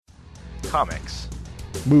Comics.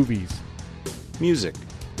 Movies. Music.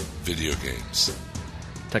 Video games.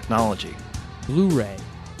 Technology. Blu-ray.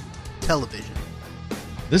 Television.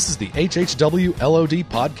 This is the HHW LOD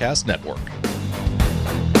Podcast Network.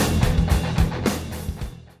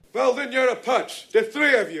 Well, then you're a putz. The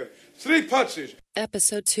three of you. 3 putzes.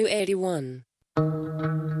 Episode 281.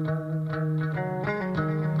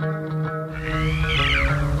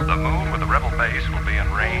 The moon with the rebel base will be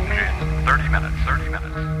in range in 30 minutes.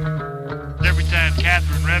 Every time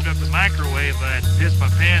Catherine revved up the microwave, I'd piss my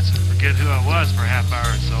pants and forget who I was for a half hour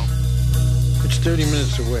or so. It's 30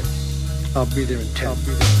 minutes away. I'll be there in 10.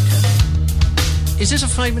 Is this a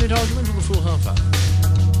 5-minute argument or a full half hour?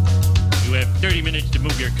 You have 30 minutes to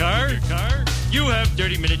move your car. You have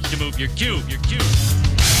 30 minutes to move your cube.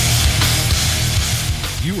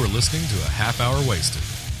 You are listening to a half hour wasted.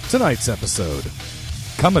 Tonight's episode.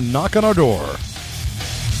 Come and knock on our door.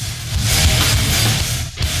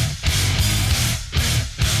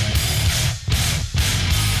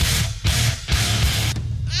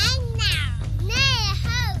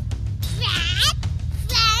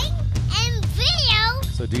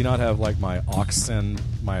 So do you not have like my aux send,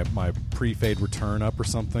 my pre-fade return up or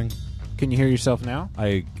something? Can you hear yourself now?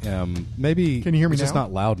 I am maybe. Can you hear me it's just now?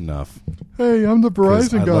 not loud enough. Hey, I'm the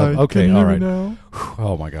Verizon guy. Okay, Can you all hear right. me now?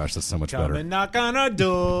 Oh my gosh, that's so much Come better. and knock on our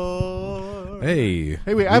door. Hey,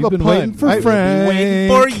 wait, I have we've a been pun. waiting for I've been Frank. Waiting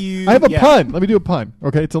for you. I have a pun. Let me do a pun.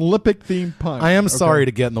 Okay, it's an Olympic themed pun. I am Okay. sorry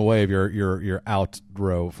to get in the way of your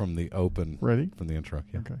outro from the open. Ready? From the intro.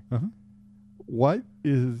 Yeah. Okay. Uh-huh. What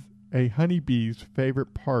is a honeybee's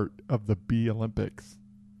favorite part of the Bee Olympics?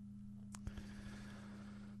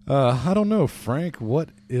 I don't know, Frank. What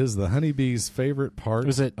is the honeybee's favorite part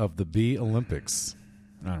Was it- of the Bee Olympics?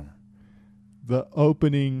 I don't know. The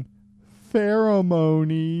opening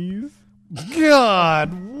ceremonies.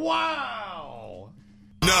 God, wow.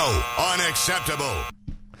 No, unacceptable.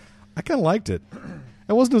 I kind of liked it.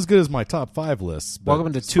 It wasn't as good as my top 5 lists. But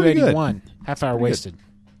Welcome to it's pretty good. 281, half hour Pretty wasted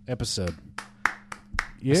episode.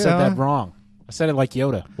 Yeah. I said that wrong. I said it like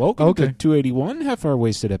Yoda. Welcome to Okay. 281, half hour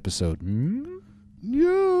wasted episode.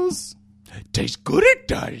 Yes. Tastes good, it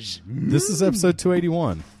does. This is episode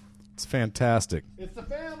 281. It's fantastic. It's the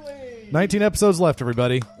family. 19 episodes left,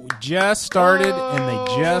 everybody. We just started, and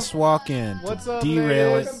they just walk in to What's up,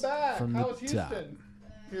 derail man? it Welcome back. from How the was Houston? top.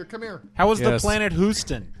 Here, come here. How was the Yes. planet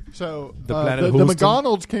Houston? So The the planet the Houston?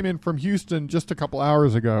 McDonald's came in from Houston just a couple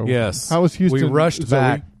hours ago. Yes. How was Houston? We rushed Zoe?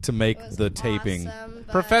 back to make the taping. Awesome,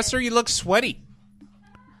 Professor, you look sweaty.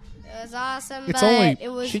 It was awesome. It's but only- it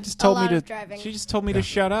was She just told a me lot to. of driving. She just told me to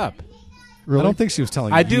shut up. Really? I don't think she was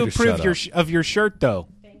telling you I do to approve shut up. of your shirt, though.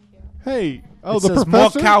 Hey, It the says more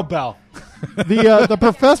professor. cowbell. The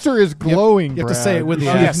professor is glowing. You have to Brad. say it with the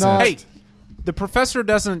She's accent. not- Hey, the professor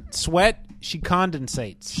doesn't sweat; she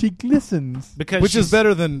condensates. She glistens. Because Which is she's-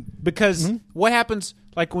 better than... Because what happens,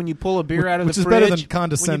 like when you pull a beer out of Which the is fridge? better than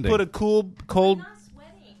condescending. When you put a cold.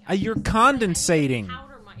 You're condensating.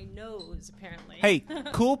 Powder my nose, apparently. Hey,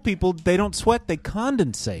 cool people, they don't sweat; they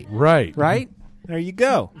condensate. Right. Right? There you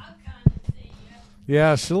go.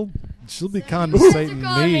 Yeah, she'll be condensating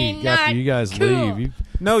call me me after not you guys cool. leave. You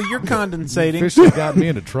No, you're condensating. officially got me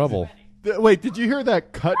into trouble. Wait, did you hear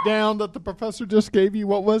that cut down that the professor just gave you?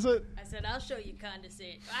 What was it? I said, I'll show you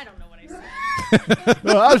condensate. I don't know what I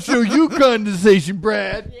said. I'll show you condensation,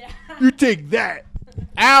 Brad. Yeah. You take that.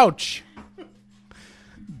 Ouch!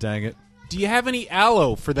 Dang it. Do you have any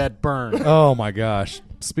aloe for that burn? Oh, my gosh.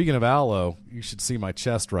 Speaking of aloe, you should see my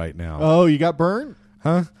chest right now. Oh, you got burned?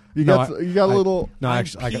 Huh? You No, got a little. No, I'm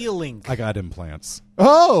actually, peeling. I got implants.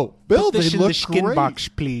 Oh, Bill, Put this they in look the skin great. box,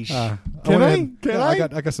 please. Can went I? ahead- Can yeah,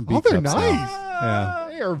 I? I got some Oh, beef they're cups nice. now. Yeah.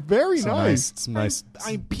 They are very Some nice. Some nice.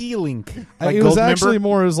 I'm peeling. It was actually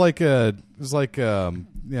more as like a, like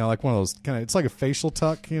one of those kind of. It's like a facial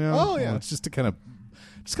tuck, you know. Oh, yeah. It's just to kind of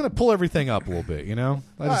pull everything up a little bit, you know.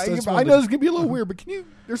 I just know wanted this is gonna be a little weird, but can you?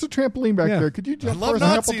 There's a trampoline back Yeah. there. Could you jump I love for us a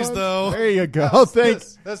couple Nazis, times? though. There you go. Oh,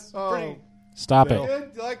 thanks. That's Oh. pretty Stop it.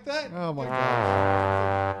 good. You like that? Oh my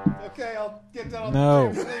gosh. Okay, I'll get down on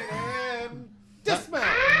No. the trampoline and dismount.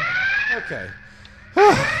 Okay. All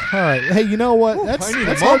right. Hey, you know what? That's I need a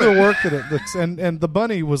that's harder moment. work than it looks. And the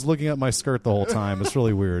bunny was looking at my skirt the whole time. It's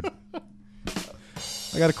really weird.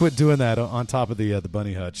 I got to quit doing that on top of the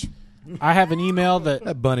bunny hutch. I have an email that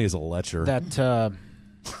That bunny is a lecher.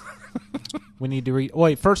 we need to read.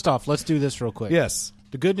 Wait, first off, let's do this real quick. Yes.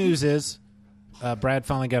 The good news is Brad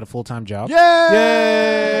finally got a full-time job.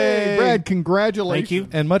 Yay! Brad, congratulations. Thank you.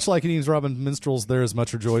 And much like in Eames Robin Minstrels, there is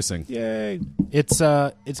much rejoicing. Yay. It's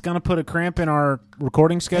going to put a cramp in our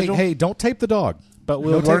recording schedule. Hey, don't tape the dog. But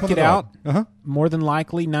we'll No tape work on the it out. dog. Uh-huh. More than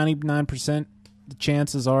likely, 99% the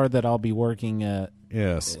chances are that I'll be working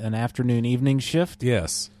yes, an afternoon evening shift.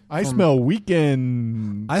 yes. I smell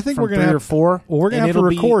weekend. I think From we're gonna 3 have or 4. Well, we're gonna and have to it'll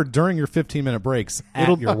be record during your 15-minute breaks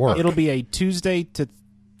at your work. It'll be a Tuesday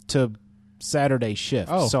to Saturday shift.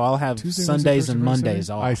 Oh. So I'll have Tuesday, Sundays Wednesday, and Thursday, Mondays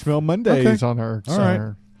Friday? off. I smell Mondays Okay. on her. All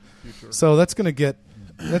right. So that's gonna get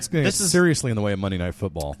This is- seriously in the way of Monday Night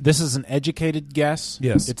Football. This is an educated guess.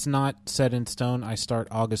 Yes. It's not set in stone. I start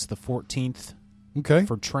August the 14th Okay,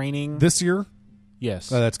 for training. this year. yes.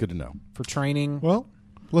 That's good to know. For training. Well,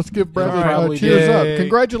 let's give Brad All a right. cheers Yay. up.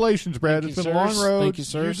 Congratulations, Brad. Thank It's you, been a long sirs. road. Thank you,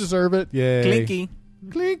 sirs. deserve it. Yay, Clinky.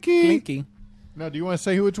 clinky. Clinky. Now, do you want to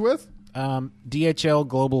say who it's with? DHL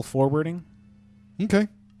Global Forwarding. Okay,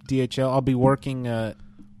 DHL. I'll be working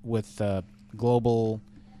with Global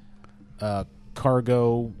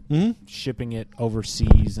Cargo, shipping it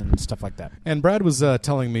overseas and stuff like that. and Brad was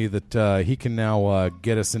telling me that he can now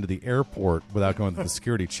get us into the airport without going through the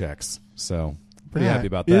security checks. So pretty happy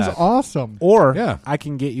about that. Is awesome. Or Yeah. I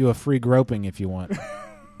can get you a free groping if you want.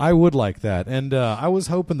 I would like that, and I was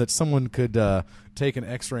hoping that someone could take an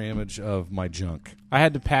X-ray image of my junk. I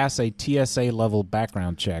had to pass a TSA level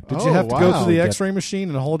background check. Did you have to wow. go through the Get- X-ray machine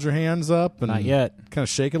and hold your hands up and Not yet. kind of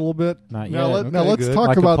shake it a little bit? Not Now, yet. now Okay, let's good. talk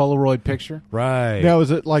Like about. a Polaroid picture. Right. Now,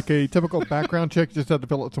 is it like a typical background check? Just had to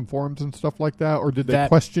fill out some forms and stuff like that, or did they That-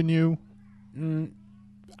 question you?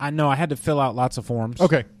 I know I had to fill out lots of forms.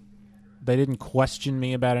 Okay. They didn't question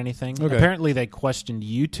me about anything. Okay. Apparently they questioned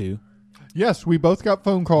you two. Yes, we both got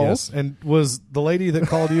phone calls. Yes. And was the lady that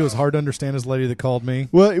called you as hard to understand as the lady that called me?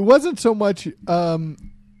 Well, it wasn't so much.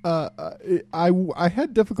 I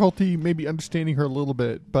had difficulty maybe understanding her a little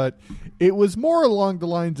bit, but it was more along the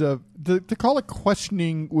lines of to call it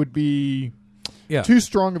questioning would be Yeah. too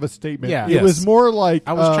strong of a statement. Yeah. It Yes. was more like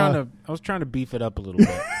I was trying to beef it up a little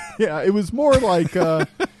bit. Yeah, it was more like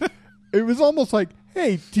it was almost like,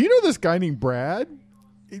 hey, do you know this guy named Brad?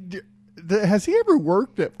 Has he ever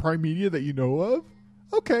worked at Prime Media that you know of?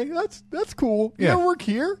 Okay, that's cool. You Yeah. ever work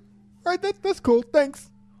here? All right, that's cool. Thanks.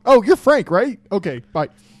 Oh, you're Frank, right? Okay, bye.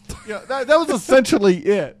 Yeah, that was essentially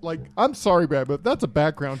it. Like, I'm sorry, Brad, but that's a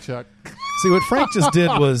background check. See, what Frank just did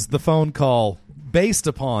was the phone call based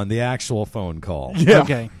upon the actual phone call. Yeah.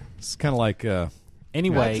 Okay. It's kind of like,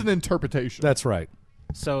 Anyway, That's an interpretation. that's right.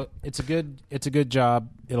 so it's a good job.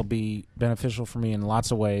 It'll be beneficial for me in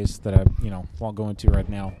lots of ways that I won't go into right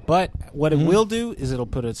now. But what it will do is it'll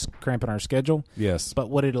put a cramp in our schedule. Yes. But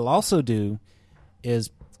what it'll also do is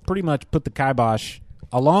pretty much put the kibosh,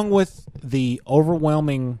 along with the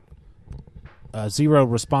overwhelming zero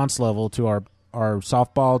response level to our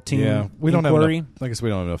softball team. Yeah. We don't inquiry. have enough, I guess we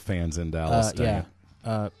don't have enough fans in Dallas. dang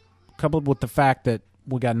Yeah. it. Coupled with the fact that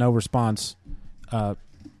we got no response,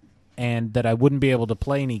 and that I wouldn't be able to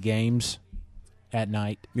play any games at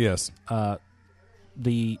night. Yes.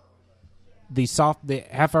 The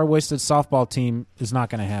half-hour wasted softball team is not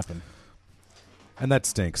going to happen. And that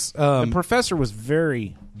stinks. The professor was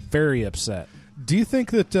very, very upset. Do you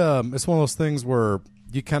think that it's one of those things where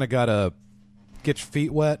you kind of got to get your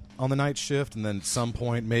feet wet on the night shift, and then at some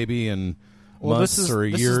point maybe in months or a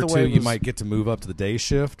year or two you might get to move up to the day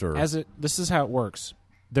shift? Or This is how it works.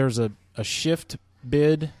 There's a shift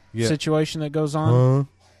bid Yeah. situation that goes on.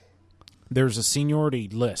 There's a seniority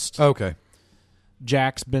list. Okay.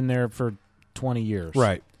 Jack's been there for 20 years.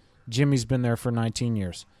 Right. Jimmy's been there for 19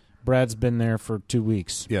 years. Brad's been there for 2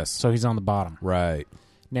 weeks. Yes. So he's on the bottom. Right.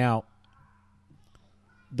 Now,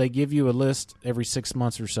 they give you a list every 6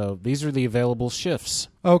 months or so. These are the available shifts.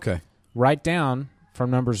 Okay. Write down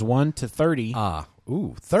from numbers 1 to 30.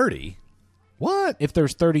 Ooh, 30? What? If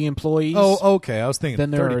there's 30 employees. Oh, okay. I was thinking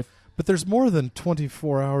Then there 30. are- But there's more than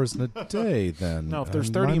 24 hours in a day then. No, if there's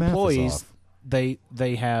My 30 math is employees, off.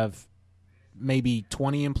 they have maybe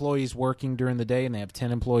 20 employees working during the day, and they have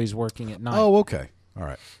 10 employees working at night. Oh, okay. All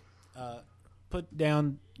right. Put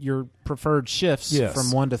down your preferred shifts Yes.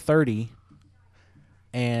 from 1 to 30,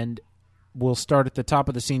 and we'll start at the top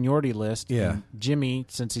of the seniority list. Yeah. And Jimmy,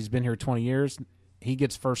 since he's been here 20 years, he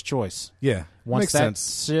gets first choice. Yeah. Once Makes that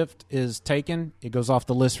sense. shift is taken, it goes off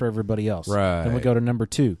the list for everybody else. Right. Then we go to number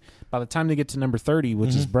 2. By the time they get to number 30,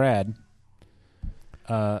 which is Brad,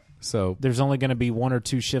 So there's only going to be 1 or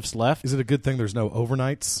 2 shifts left. is it a good thing there's no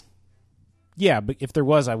overnights? Yeah, but if there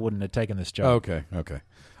was, I wouldn't have taken this job. Okay.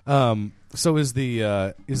 So is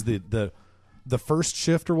the first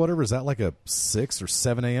shift or whatever, is that like a 6 or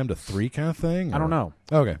 7 a.m. to 3 kind of thing? I don't know.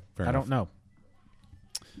 Okay. Fair I enough. don't know.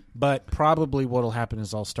 But probably what will happen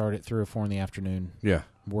is I'll start at 3 or 4 in the afternoon, Yeah.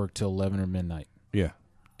 work till 11 or midnight. Yeah.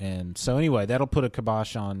 And so anyway, that'll put a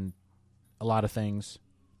kibosh on a lot of things.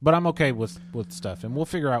 But I'm okay with stuff, and we'll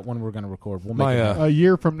figure out when we're going to record. We'll make it happen. A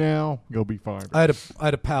year from now, you'll be fine. I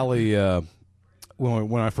had a pally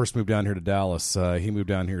when I first moved down here to Dallas, he moved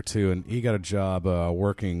down here too, and he got a job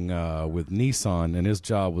working with Nissan, and his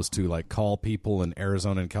job was to like call people in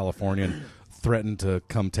Arizona and California and threaten to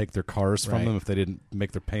come take their cars from them if they didn't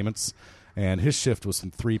make their payments. And his shift was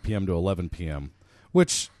from 3 p.m. to 11 p.m.,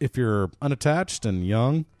 which, if you're unattached and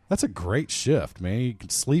young, that's a great shift, man. You can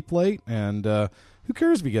sleep late, and who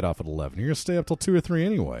cares if you get off at 11? You're going to stay up till 2 or 3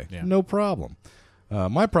 anyway. Yeah. No problem.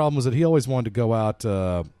 My problem was that he always wanted to go out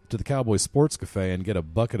to the Cowboys Sports Cafe and get a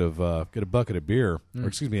bucket of beer, or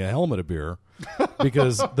excuse me, a helmet of beer,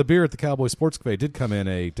 because the beer at the Cowboys Sports Cafe did come in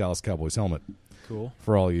a Dallas Cowboys helmet. Cool.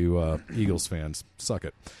 For all you Eagles fans, suck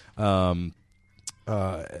it.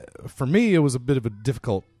 For me, it was a bit of a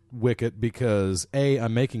difficult wicket because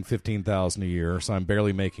I'm making $15,000 a year, so I'm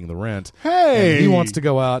barely making the rent. Hey, and he wants to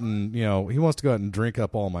go out and drink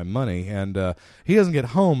up all my money, and he doesn't get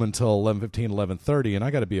home until 11:15, 11:30, and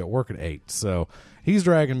I got to be at work at 8. So he's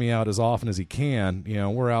dragging me out as often as he can.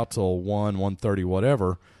 We're out till 1:30,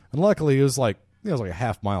 whatever. And luckily, it was like a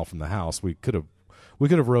half mile from the house. We could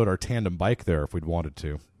have rode our tandem bike there if we'd wanted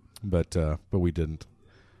to, but we didn't,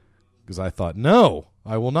 because I thought, no,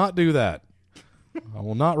 I will not do that. I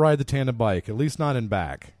will not ride the tandem bike, at least not in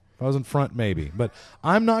back. If I was in front, maybe. But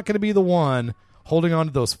I'm not going to be the one holding on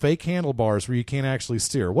to those fake handlebars where you can't actually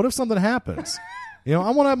steer. What if something happens? I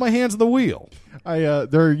want to have my hands on the wheel.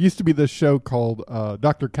 There used to be this show called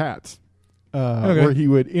Dr. Katz, where he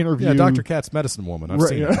would interview... Yeah, Dr. Katz, Medicine Woman. I've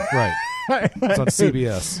seen it. Right. It's on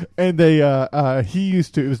CBS. And he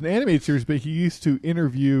used to, it was an animated series, but he used to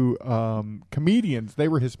interview comedians. They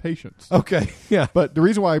were his patients. Okay, yeah. But the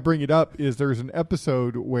reason why I bring it up is there's an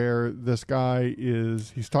episode where this guy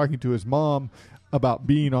he's talking to his mom about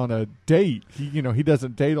being on a date. He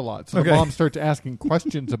doesn't date a lot. So the mom starts asking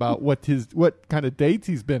questions about what kind of dates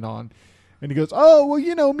he's been on. And he goes, oh,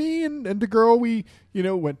 well, me and the girl, we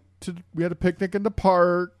had a picnic in the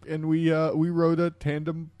park, and we rode a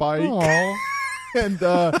tandem bike, and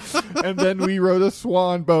then we rode a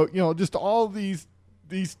swan boat. Just all these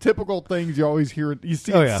typical things you always hear. You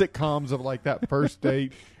see in sitcoms of like that first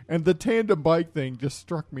date, and the tandem bike thing just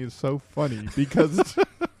struck me as so funny because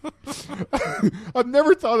I've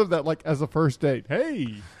never thought of that like as a first date.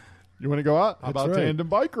 Hey, you want to go out? How about a tandem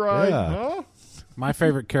bike ride? Yeah. Huh? My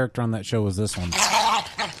favorite character on that show was this one.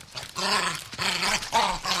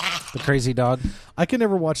 The crazy dog. I can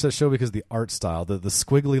never watch that show because of the art style, the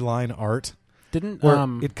squiggly line art. Didn't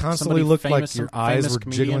it constantly looked like your eyes were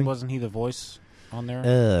jiggling? Wasn't he the voice on there?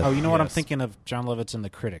 You know what? I'm thinking of John Lovitz in The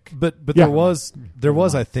Critic. But there was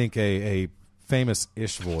I think a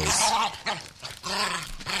famous-ish voice.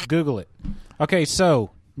 Google it. Okay,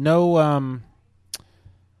 so no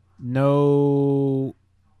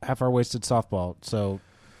half-hour-wasted softball. So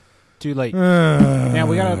too late. Now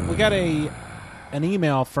we got an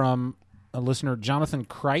email from a listener, Jonathan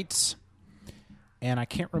Kreitz, and I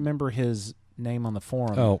can't remember his name on the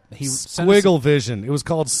forum. Oh, Squiggle Vision. It was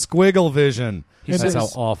called Squiggle Vision. That's how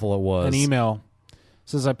awful it was. An email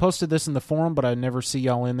says, I posted this in the forum, but I never see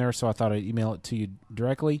y'all in there, so I thought I'd email it to you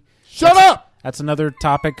directly. Shut up! That's another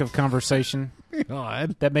topic of conversation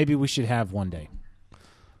that maybe we should have one day.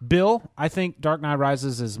 Bill, I think Dark Knight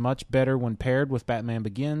Rises is much better when paired with Batman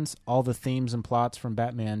Begins. All the themes and plots from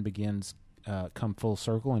Batman Begins come full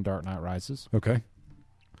circle in Dark Knight Rises. Okay.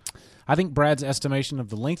 I think Brad's estimation of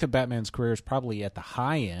the length of Batman's career is probably at the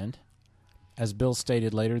high end. As Bill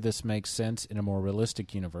stated later, this makes sense in a more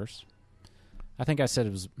realistic universe. I think I said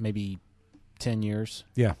it was maybe 10 years.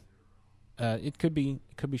 Yeah. It could be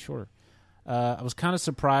shorter. I was kind of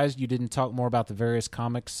surprised you didn't talk more about the various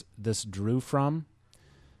comics this drew from.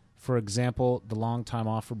 For example, the long time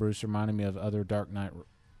off for Bruce reminded me of other Dark Knight.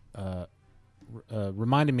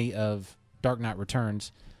 Reminded me of Dark Knight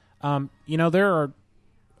Returns. There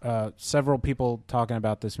are several people talking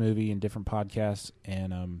about this movie in different podcasts,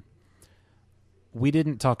 and we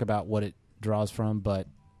didn't talk about what it draws from, but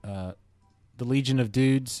the Legion of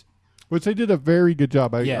Dudes, which they did a very good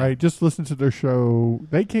job. I just listened to their show.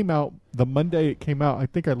 They came out the Monday it came out. I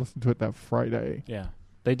think I listened to it that Friday. Yeah,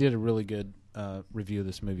 they did a really good review of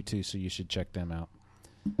this movie too, so you should check them out.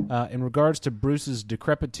 In regards to Bruce's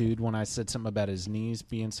decrepitude, when I said something about his knees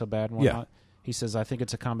being so bad and whatnot, he says, I think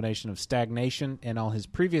it's a combination of stagnation and all his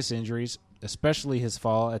previous injuries, especially his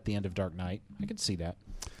fall at the end of Dark Knight. I could see that.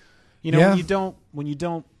 When you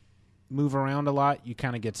don't move around a lot, you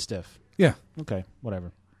kind of get stiff. Yeah. Okay,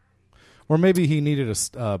 whatever. Or maybe he needed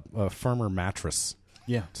a firmer mattress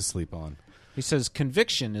to sleep on. He says,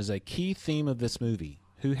 conviction is a key theme of this movie.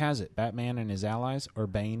 Who has it, Batman and his allies or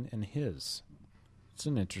Bane and his? It's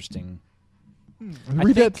an interesting...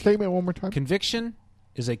 Read that statement one more time. Conviction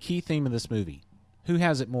is a key theme of this movie. Who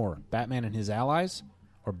has it more, Batman and his allies,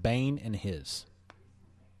 or Bane and his?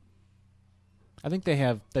 I think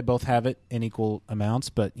they both have it in equal amounts,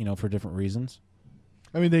 but for different reasons.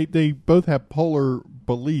 I mean, they both have polar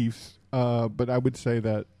beliefs, but I would say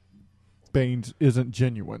that Bane's isn't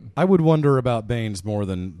genuine. I would wonder about Bane's more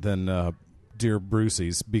than dear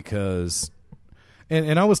Brucey's, because,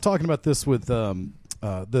 and I was talking about this with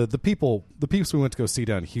the people we went to go see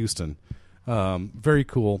down in Houston. Very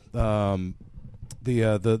cool. The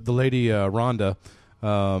lady Rhonda,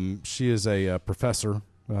 she is a professor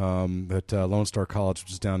at Lone Star College,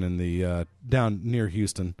 which is down in the down near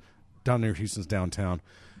Houston's downtown,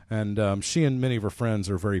 and she and many of her friends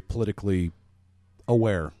are very politically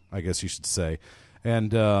aware, I guess you should say.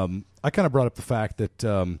 And I kind of brought up the fact that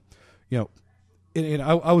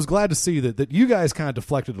I was glad to see that you guys kind of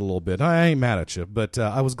deflected a little bit. I ain't mad at you, but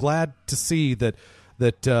I was glad to see that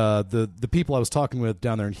the people I was talking with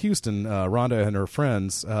down there in Houston, Rhonda and her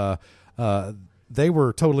friends, they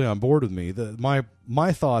were totally on board with me.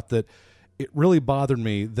 My thought that it really bothered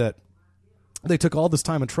me that they took all this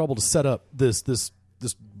time and trouble to set up this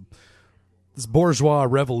bourgeois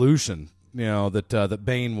revolution, that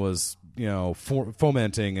Bane was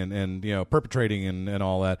fomenting and perpetrating and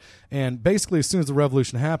all that. And basically, as soon as the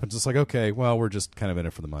revolution happens, it's like, okay, well, we're just kind of in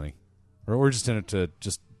it for the money, or we're just in it to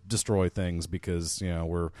just destroy things because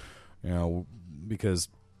because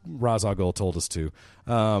Ra's al Ghul told us to.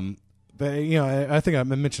 But I think I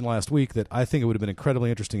mentioned last week that I think it would have been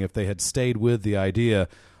incredibly interesting if they had stayed with the idea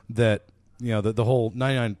that the whole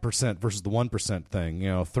 99% versus the 1%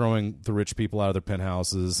 thing, throwing the rich people out of their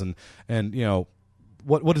penthouses and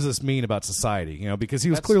what does this mean about society? Because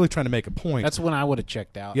he was clearly trying to make a point. That's when I would have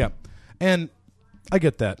checked out. Yeah, and I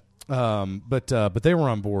get that, but they were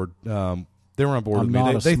on board. They were on board with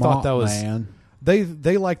me. They thought that was man.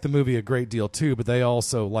 They liked the movie a great deal too, but they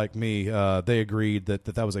also, like me, they agreed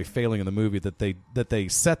that was a failing in the movie, that they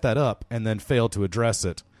set that up and then failed to address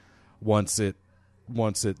it once the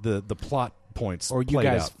plot points or you played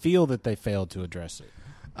guys out. Feel that they failed to address it.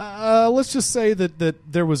 Let's just say that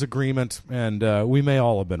there was agreement, and we may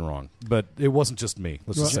all have been wrong, but it wasn't just me.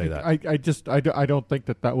 Let's just say that. I don't think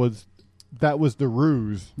that was the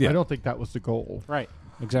ruse. Yeah. I don't think that was the goal. Right.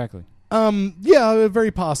 Exactly. Yeah,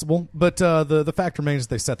 very possible, but the fact remains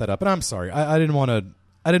that they set that up. And I'm sorry, I didn't want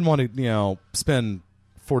to spend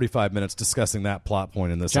 45 minutes discussing that plot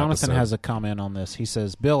point in this Jonathan episode. has a comment on this. He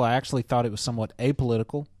says, Bill, I actually thought it was somewhat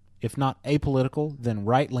apolitical. If not apolitical, then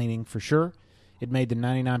right-leaning for sure. It made the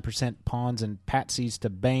 99% pawns and patsies to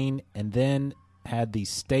Bane, and then had the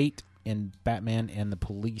state and Batman and the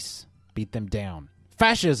police beat them down.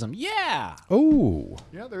 Fascism, yeah! Oh.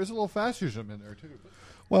 Yeah, there's a little fascism in there, too.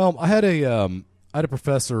 Well, I had a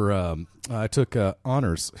professor. I took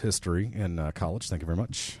honors history in college. Thank you very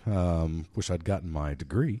much. Wish I'd gotten my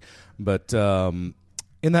degree, but in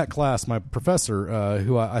that class, my professor,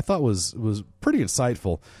 who I thought was pretty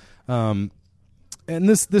insightful, and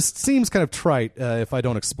this seems kind of trite if I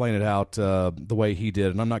don't explain it out the way he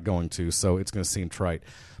did, and I'm not going to, so it's going to seem trite.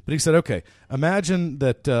 But he said, "Okay, imagine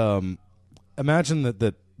that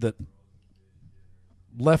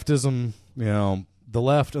leftism, the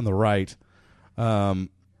left and the right,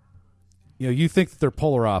 you think that they're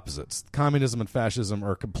polar opposites. Communism and fascism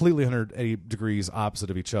are completely 180 degrees opposite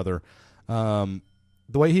of each other. The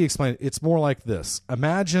way he explained it, it's more like this.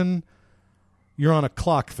 Imagine you're on a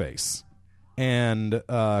clock face, and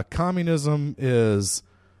communism is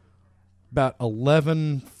about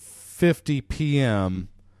 11:50 p.m.,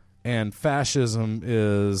 and fascism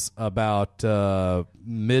is about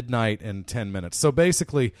midnight and 10 minutes. So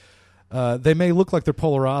basically, they may look like they're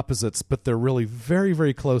polar opposites, but they're really very,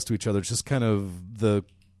 very close to each other. It's just kind of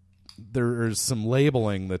there's some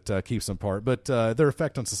labeling that keeps them apart, but their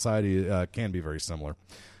effect on society can be very similar.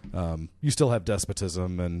 You still have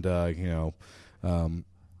despotism, and I don't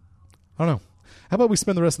know. How about we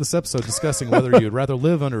spend the rest of this episode discussing whether you'd rather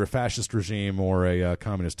live under a fascist regime or a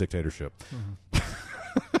communist dictatorship?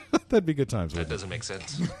 That'd be good times. That doesn't make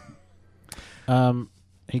sense.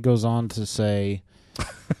 He goes on to say,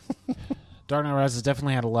 Dark Knight Rises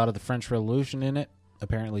definitely had a lot of the French Revolution in it.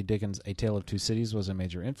 Apparently Dickens' A Tale of Two Cities was a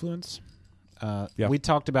major influence. We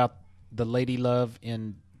talked about the lady love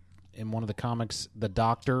in one of the comics, the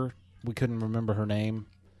doctor. We couldn't remember her name.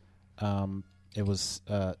 It was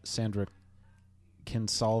Sandra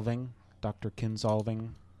Kinsolving, Dr.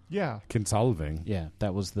 Kinsolving. Yeah. Kinsolving. Yeah,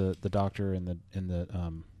 that was the doctor in the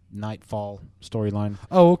Nightfall storyline.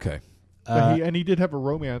 Oh, okay. But he did have a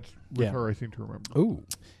romance with her, I seem to remember. Ooh.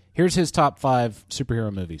 Here's his top 5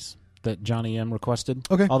 superhero movies that Johnny M requested.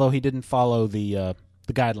 Okay. Although he didn't follow the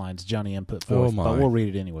guidelines Johnny M put forth, but we'll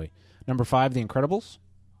read it anyway. Number 5, The Incredibles.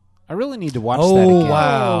 I really need to watch that again. Oh,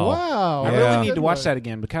 wow. Wow. I really need to watch that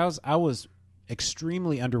again because I was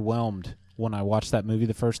extremely underwhelmed when I watched that movie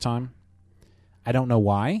the first time. I don't know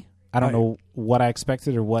why. I don't know what I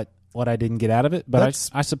expected or what I didn't get out of it, but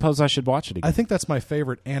I suppose I should watch it again. I think that's my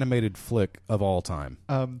favorite animated flick of all time.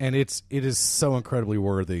 And it is so incredibly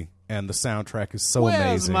worthy, and the soundtrack is so amazing.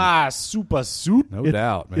 Where's my super suit? No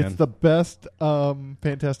doubt, man. It's the best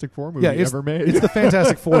Fantastic Four movie ever made. It's the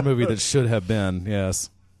Fantastic Four movie that should have been, yes.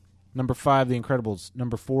 Number 5, The Incredibles.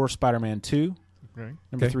 Number 4, Spider-Man 2. Okay.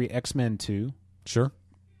 Number 3, X-Men 2. Sure.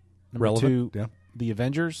 Number Relevant. 2, The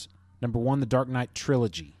Avengers. Number 1, The Dark Knight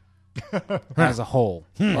Trilogy. As a whole.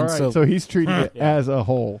 All right, so he's treating it as a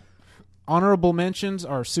whole. Honorable mentions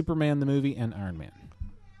are Superman the movie and Iron Man.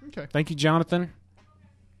 Okay. Thank you, Jonathan.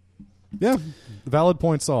 Yeah, valid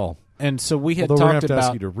points all. And so we had Although we're talked gonna have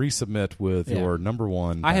about... to ask you to resubmit with your number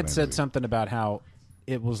one. I had said movie. something about how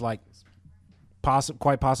it was like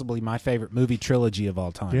quite possibly my favorite movie trilogy of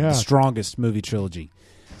all time. Yeah. The strongest movie trilogy.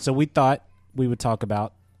 So we thought we would talk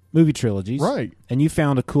about movie trilogies. Right. And you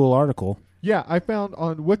found a cool article. Yeah, I found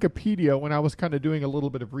on Wikipedia when I was kind of doing a little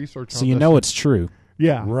bit of research on So you know it's true.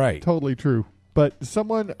 Yeah. Right. Totally true. But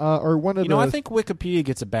someone or one of You know, I think Wikipedia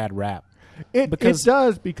gets a bad rap. It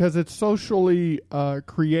does because it's socially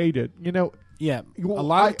created. You know. Yeah. A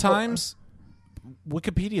lot of times,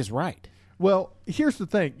 Wikipedia's right. Well, here's the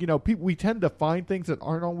thing. You know, we tend to find things that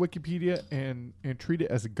aren't on Wikipedia and treat it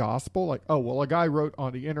as a gospel. Like, oh, well, a guy wrote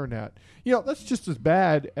on the internet. You know, that's just as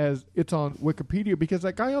bad as it's on Wikipedia because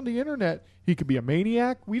that guy on the internet, he could be a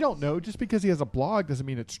maniac. We don't know. Just because he has a blog doesn't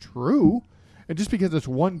mean it's true. And just because it's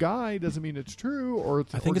one guy doesn't mean it's true. Or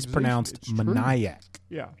it's I think it's pronounced maniac.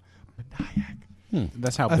 Yeah. Maniac.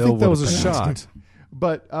 That's how I Bill think that would was a pronounce shot.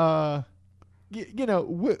 But, you know,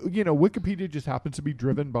 Wikipedia just happens to be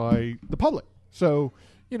driven by the public. So,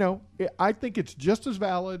 you know, I think it's just as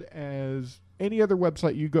valid as any other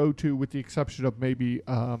website you go to, with the exception of maybe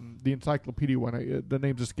the encyclopedia one. The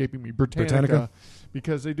name's escaping me, Britannica,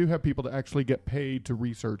 because they do have people to actually get paid to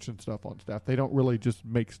research and stuff on stuff. They don't really just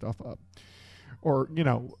make stuff up. Or, you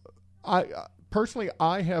know, I personally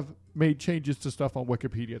have made changes to stuff on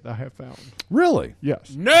Wikipedia that I have found. Really?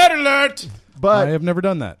 Yes. Nerd alert! But I have never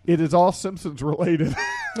done that. it is all Simpsons related.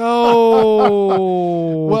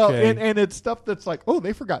 Oh, well, okay. and it's stuff that's like, oh,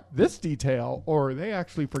 they forgot this detail, or they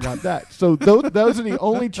actually forgot that. So those are the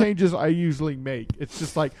only changes I usually make. It's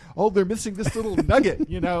just like, oh, they're missing this little nugget,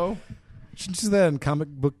 you know. Shouldn't you do that in comic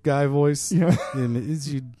book guy voice? Yeah.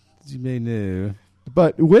 As you may know.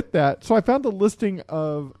 But with that, so I found a listing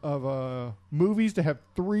of movies to have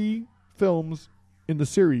 3 films in the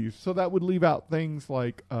series. So that would leave out things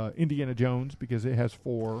like Indiana Jones because it has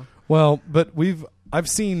 4. Well, but I've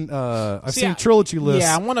seen trilogy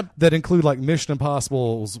lists that include like Mission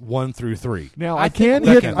Impossibles 1 through 3. Now I can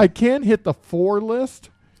hit the 4 list,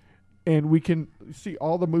 and we can see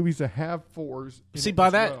all the movies that have 4s. See,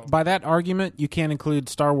 by that argument, you can't include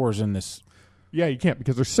Star Wars in this. Yeah, you can't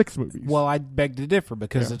because there's 6 movies. Well, I beg to differ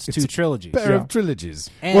because it's 2 trilogies. Pair of trilogies.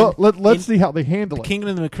 And well, let's see how they handle it.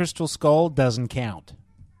 Kingdom of the Crystal Skull doesn't count.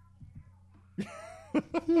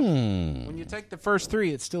 When you take the first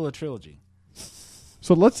 3, it's still a trilogy.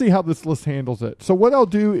 So let's see how this list handles it. So what I'll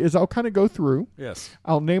do is I'll kind of go through. Yes.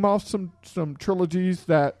 I'll name off some trilogies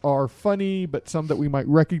that are funny, but some that we might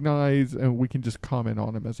recognize, and we can just comment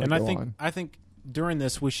on them as I go on. I think during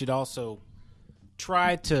this we should also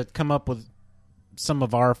try to come up with some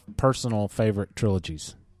of our personal favorite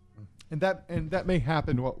trilogies. And that may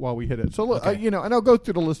happen while we hit it. So and I'll go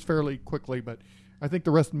through the list fairly quickly, but I think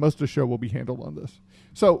most of the show will be handled on this.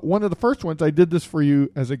 So one of the first ones, I did this for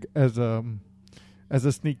you as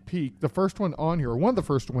a sneak peek. The first one on here, one of the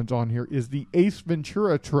first ones on here, is the Ace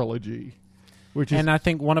Ventura trilogy, and I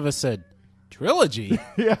think one of us said trilogy.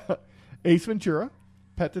 Yeah, Ace Ventura,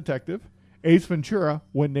 Pet Detective, Ace Ventura,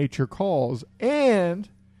 When Nature Calls, and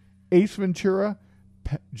Ace Ventura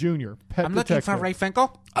Jr. Pet I'm Detective. looking for Ray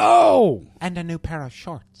Finkel. Oh, and a new pair of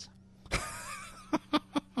shorts.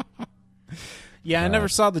 Yeah, I never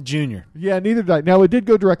saw the Junior. Yeah, neither did I. Now, it did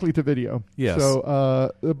go directly to video. Yes.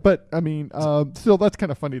 So, but I mean, still, that's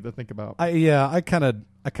kind of funny to think about. I kind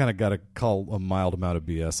of got to call a mild amount of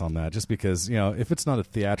BS on that, just because if it's not a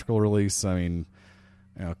theatrical release, I mean,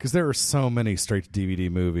 because there are so many straight to DVD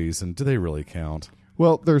movies, and do they really count?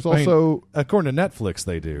 Well, there's also according to Netflix,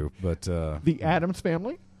 they do, but the Addams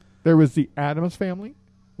Family. There was the Addams Family.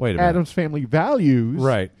 Wait a minute. Addams Family Values.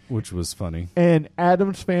 Right, which was funny. And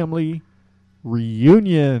Addams Family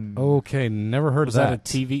Reunion. Okay, never heard of that. Was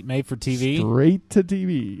that a TV made for TV? Straight to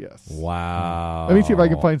TV, yes. Wow. Let me see if I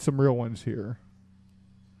can find some real ones here.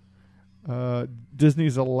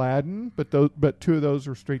 Disney's Aladdin, but two of those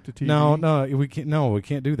are straight to TV. No, we can't. No, we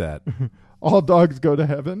can't do that. All Dogs Go to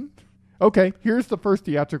Heaven. Okay, here's the first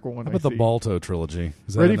theatrical one. How about the Balto trilogy?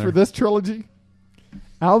 Is that ready for this trilogy?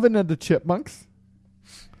 Alvin and the Chipmunks.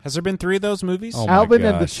 Has there been 3 of those movies? Oh Alvin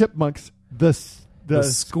and the Chipmunks. The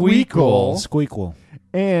Squeakle. Squeakle.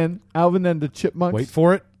 And Alvin and the Chipmunks. Wait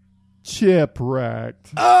for it.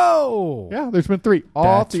 Chipwrecked. Oh! Yeah, there's been 3.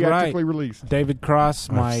 All That's theatrically right. released. David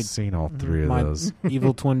Cross, I've seen all 3 of those.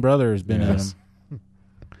 Evil twin brother has been in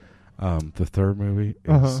them. The third movie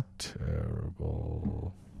is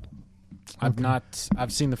terrible.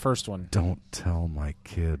 I've seen the first one. Don't tell my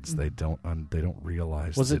kids. They don't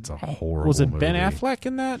realize it's a horrible Was it movie. Ben Affleck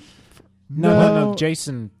in that? No.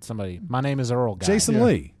 Jason somebody. My Name is Earl guy. Jason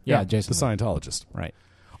Lee. Yeah, Jason the Lee. Scientologist. Right.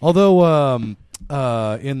 Although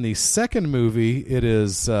in the second movie it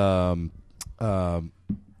is Jason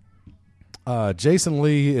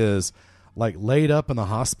Lee is like laid up in the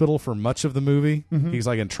hospital for much of the movie. Mm-hmm. He's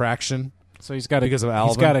like in traction. So he's got because of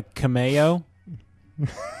Alvin. He's got a cameo.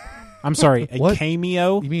 I'm sorry, a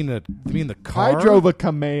cameo. You mean the car? I drove a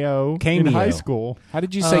cameo in high school. How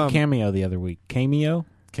did you say cameo the other week? Cameo?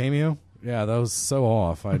 Yeah, that was so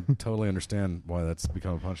off. I totally understand why that's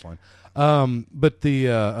become a punchline. But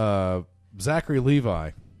the Zachary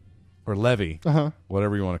Levi, or Levy,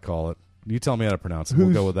 whatever you want to call it. You tell me how to pronounce it.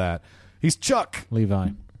 We'll go with that. He's Chuck. Levi.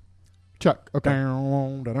 Chuck. Okay.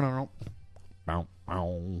 Oh,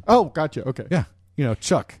 gotcha. Okay. Yeah.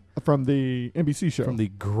 Chuck. From the NBC show. From the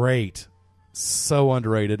great, so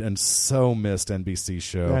underrated, and so missed NBC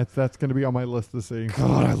show. That's going to be on my list to see.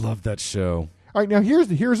 God, I love that show. All right, now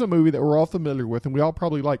here's a movie that we're all familiar with and we all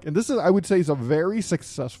probably like. And this is, I would say, is a very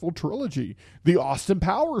successful trilogy. The Austin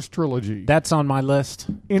Powers trilogy. That's on my list.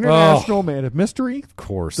 International Man of Mystery. Of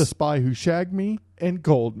course. The Spy Who Shagged Me. And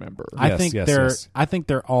Goldmember. I think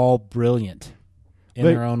they're all brilliant in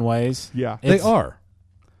their own ways. Yeah. They are.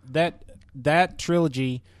 That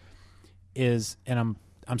trilogy is, and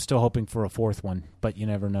I'm still hoping for a fourth one, but you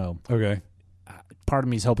never know. Okay. Part of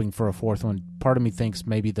me is hoping for a fourth one. Part of me thinks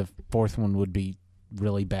maybe the fourth one would be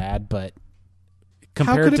really bad, but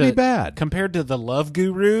how could it be bad compared to The Love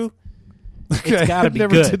Guru? It's got to be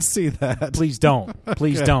never good. Did see that. Please don't.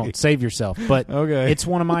 Please don't. Save yourself. But it's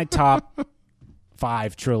one of my top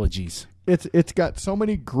 5 trilogies. It's got so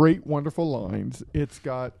many great, wonderful lines. It's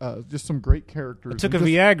got just some great characters. I took a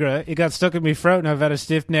Viagra. It got stuck in my throat, and I've had a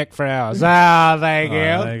stiff neck for hours. Thank you.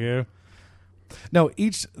 Thank you. No,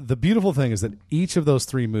 the beautiful thing is that each of those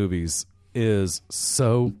 3 movies is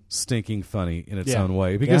so stinking funny in its own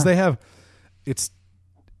way because they have it's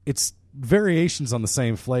variations on the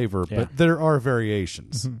same flavor, but there are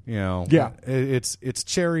variations. It's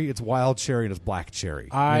cherry, it's wild cherry, and it's black cherry.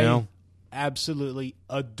 I absolutely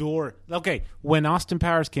adore. Okay, when Austin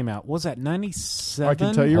Powers came out, was that 97? I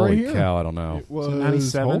can tell you right here. Holy cow, I don't know. It was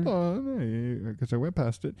 97. Hold on, because I went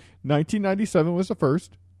past it. 1997 was the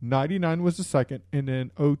first. 99 was the second, and then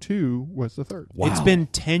 02 was the third. Wow. It's been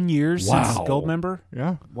 10 years since Goldmember?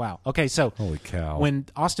 Yeah. Wow. Okay, so holy cow. When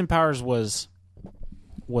Austin Powers was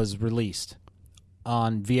released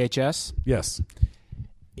on VHS, yes,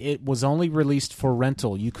 it was only released for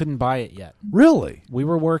rental. You couldn't buy it yet. Really? We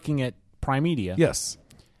were working at Prime Media. Yes.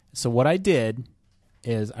 So what I did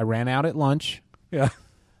is I ran out at lunch. Yeah.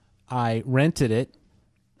 I rented it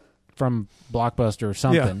from Blockbuster or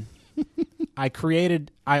something. Yeah.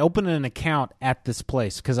 I opened an account at this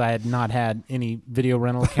place because I had not had any video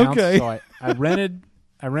rental accounts. Okay. So I rented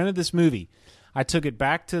this movie. I took it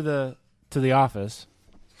back to the office.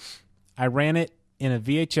 I ran it in a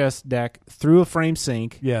VHS deck through a frame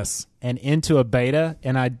sync. Yes. And into a beta,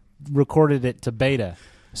 and I recorded it to beta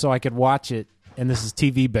so I could watch it. And this is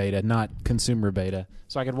TV beta, not consumer beta.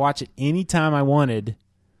 So I could watch it anytime I wanted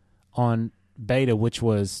on beta, which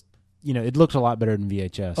was, it looked a lot better than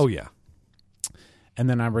VHS. Oh yeah. And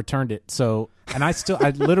then I returned it. So, and I still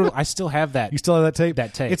have that. You still have that tape?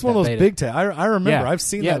 That tape. It's one of those big tapes. I remember. Yeah. I've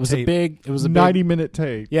seen that. It was a 90-minute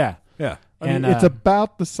tape. Yeah. Yeah. I mean, it's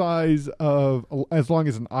about the size of, as long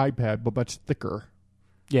as an iPad, but much thicker.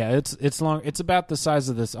 Yeah, it's long. It's about the size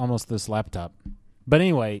of this laptop. But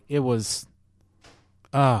anyway, it was.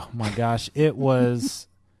 Oh my gosh! It was.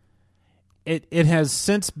 It has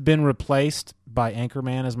since been replaced by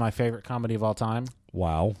Anchorman as my favorite comedy of all time.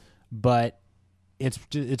 Wow! But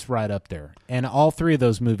it's right up there, and all 3 of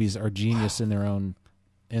those movies are genius in their own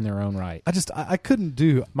right. I couldn't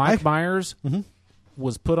do. Mike Myers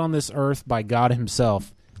was put on this earth by God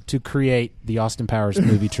Himself to create the Austin Powers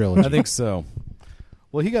movie trilogy. I think so.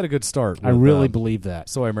 Well, he got a good start. I really believe that.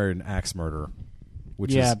 So I Married an Axe Murderer,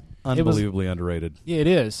 which is unbelievably underrated. Yeah, it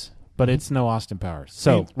is. but it's no Austin Powers.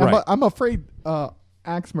 So I'm afraid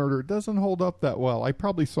Axe Murder doesn't hold up that well. I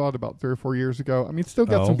probably saw it about 3 or 4 years ago. I mean, it's still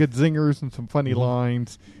got some good zingers and some funny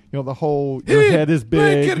lines. You know, the whole your head is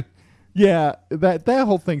big. Yeah, that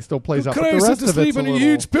whole thing still plays out. But the rest of it's a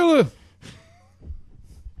huge pillow.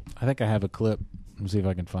 I think I have a clip. Let me see if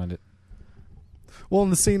I can find it. Well, in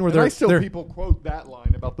the scene where people quote that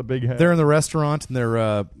line about the big head. They're in the restaurant and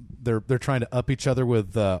they're trying to up each other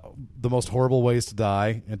with the most horrible ways to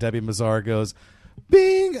die. And Debbie Mazar goes,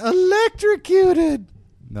 "Being electrocuted."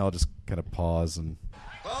 Now I'll just kind of pause and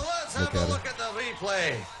let's have a look at the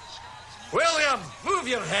replay. William, move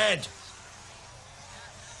your head.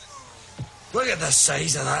 Look at the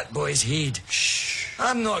size of that boy's head. Shh.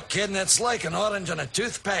 I'm not kidding. It's like an orange on a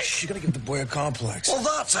toothpick. You're going to give the boy a complex. Well,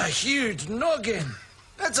 that's a huge noggin.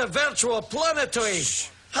 It's a virtual planetoid.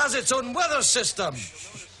 Has its own weather system.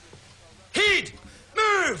 Heed,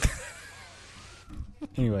 move.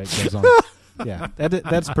 Anyway, it goes on. Yeah,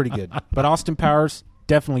 that's pretty good. But Austin Powers,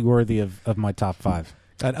 definitely worthy of my top 5.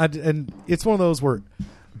 And it's one of those where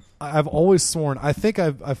I've always sworn, I think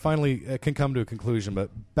I finally can come to a conclusion,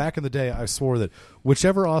 but back in the day, I swore that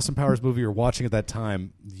whichever Austin Powers movie you're watching at that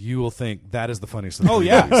time, you will think that is the funniest of the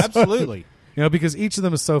movies. Absolutely. You know, because each of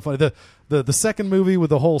them is so funny. The second movie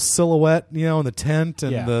with the whole silhouette, you know, in the tent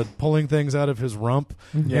and the pulling things out of his rump,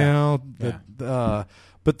 you know.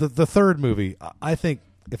 But the third movie, I think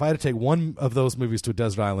if I had to take one of those movies to a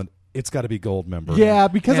desert island, it's got to be Goldmember. Yeah,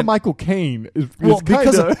 because of Michael Caine.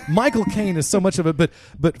 Because of Michael Caine is so much of it,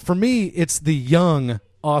 but for me, it's the young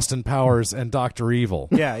Austin Powers and Dr. Evil.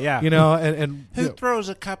 Yeah. You know, and who throws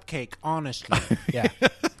a cupcake, honestly? Yeah.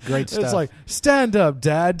 Great stuff. It's like, stand up,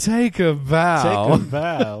 Dad, take a bow. Take a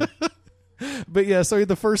bow. But yeah, so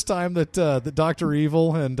the first time that Dr.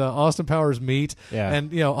 Evil and Austin Powers meet,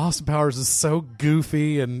 and you know, Austin Powers is so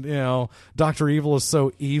goofy, and you know, Dr. Evil is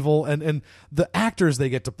so evil, and the actors they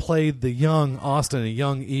get to play the young Austin and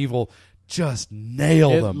young Evil just nail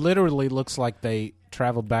them. It literally looks like they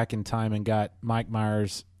traveled back in time and got Mike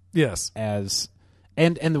Myers, as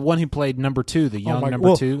and the one who played number 2, the young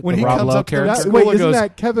number 2, when the he Rob comes Lowe up to character. Wait, isn't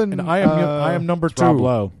that Kevin? And I am number 2. Rob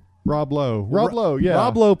Lowe. Rob Lowe, yeah.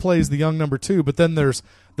 Rob Lowe plays the young number 2, but then there's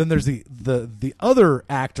the other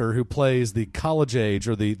actor who plays the college age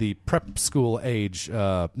or the prep school age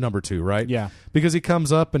number 2, right? Yeah. Because he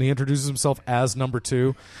comes up and he introduces himself as number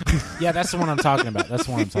 2. Yeah, that's the one I'm talking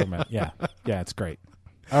about. Yeah, it's great.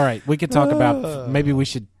 All right, we could talk about, maybe we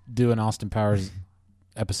should do an Austin Powers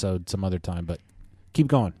episode some other time, but keep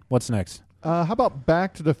going. What's next? How about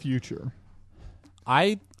Back to the Future?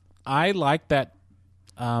 I like that.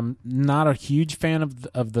 Not a huge fan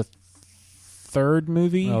of the third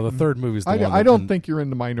movie. No, the third movie is the one. I don't think you're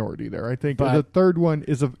in the minority there. I think the third one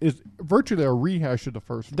is virtually a rehash of the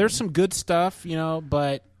first one. There's some good stuff, you know,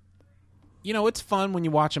 but you know, it's fun when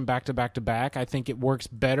you watch them back to back to back. I think it works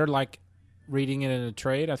better like reading it in a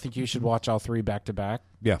trade. I think you should watch all 3 back to back.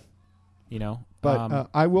 Yeah. You know, but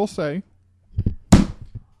I will say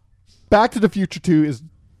Back to the Future 2 is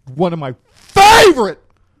one of my favorite.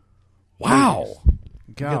 Wow.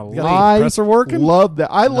 God, I love that.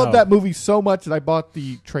 I love that movie so much that I bought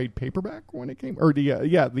the trade paperback when it came, or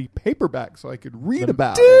the paperback so I could read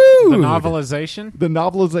about it. The novelization. The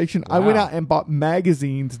novelization. Wow. I went out and bought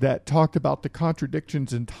magazines that talked about the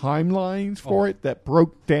contradictions in timelines for it, that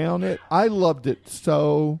broke down it. I loved it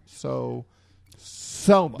so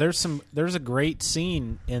much. There's a great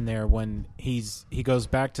scene in there when he goes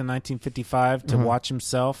back to 1955 to watch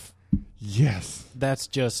himself. Yes, that's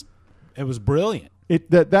just, it was brilliant.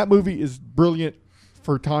 That movie is brilliant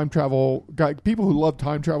for time travel. People who love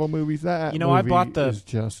time travel movies. That I bought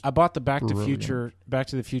the Back to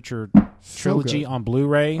the Future trilogy on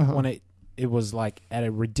Blu-ray when it was like at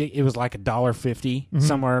it was like $1.50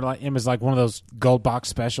 somewhere. Like it was like one of those gold box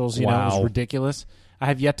specials. You know, it was ridiculous. I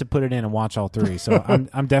have yet to put it in and watch all 3, so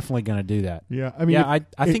I'm definitely going to do that. Yeah, I mean, I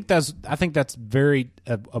think that's very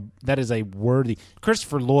that is a worthy.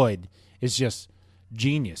 Christopher Lloyd is just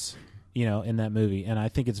genius. You know, in that movie, and I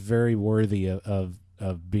think it's very worthy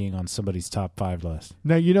of being on somebody's top 5 list.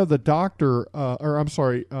 Now, you know, the doctor,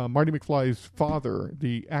 Marty McFly's father,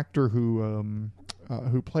 the actor who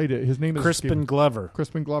played it, his name is Crispin Glover.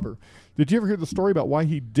 Crispin Glover. Did you ever hear the story about why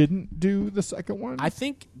he didn't do the second one? I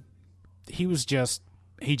think he just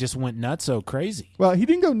went nutso crazy. Well, he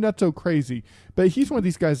didn't go nutso crazy, but he's one of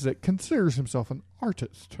these guys that considers himself an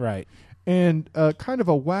artist, right? And kind of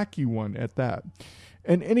a wacky one at that.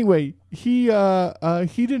 And anyway, he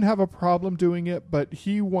didn't have a problem doing it, but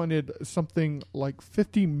he wanted something like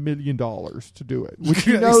 $50 million to do it. Which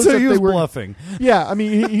he knows so that he they was were bluffing. Yeah, I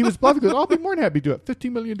mean, he was bluffing. Because I'll be more than happy to do it.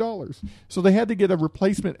 $50 million. So they had to get a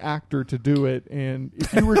replacement actor to do it. And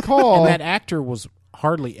if you recall, and that actor was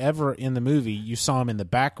hardly ever in the movie. You saw him in the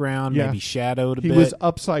background, maybe shadowed a bit. He was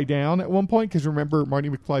upside down at one point because remember, Marty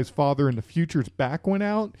McFly's father in the future's back went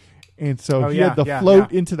out. And so he had to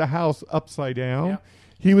float into the house upside down. Yeah.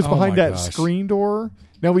 He was behind that screen door.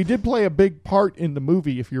 Now, we did play a big part in the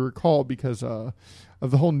movie, if you recall, because of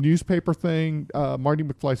the whole newspaper thing. Marty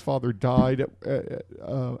McFly's father died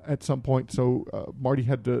at some point, so Marty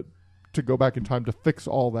had to go back in time to fix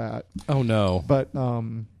all that. Oh, no. But,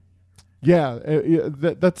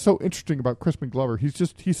 that's so interesting about Crispin Glover. He's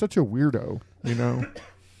such a weirdo, you know.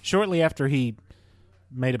 Shortly after he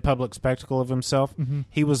made a public spectacle of himself,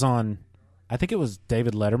 he was on, I think it was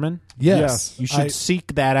David Letterman. Yes. You should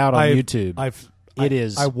seek that out on YouTube. I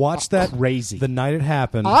watched that crazy the night it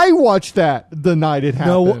happened. I watched that the night it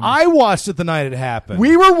happened. No, I watched it the night it happened.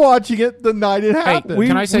 We were watching it the night it happened.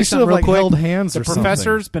 Can I say something real quick? Held hands the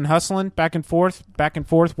professor's been hustling back and forth,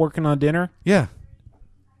 working on dinner. Yeah.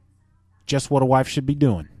 Just what a wife should be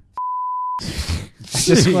doing.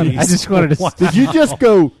 I just wanted to. Did you just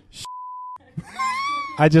go?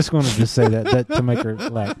 I just wanted to say that to make her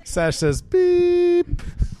laugh. Sash says beep.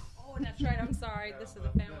 Oh, that's right. I'm sorry. This is a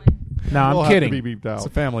family. No, I'm kidding. It's a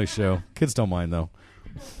family show. Kids don't mind though.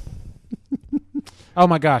 Oh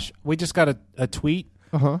my gosh, we just got a tweet.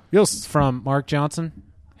 Yes, from Mark Johnson,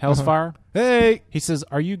 Hellsfire. Hey, he says,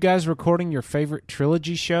 "Are you guys recording your favorite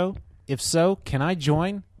trilogy show? If so, can I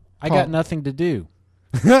join? I got nothing to do."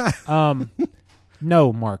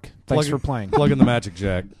 No, Mark. Thanks for playing. Plug in the Magic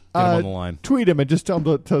Jack. Get him on the line. Tweet him and just tell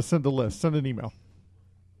him to send a list. Send an email.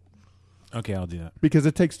 Okay, I'll do that. Because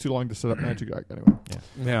it takes too long to set up Magic Jack anyway.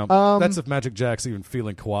 Yeah. That's if Magic Jack's even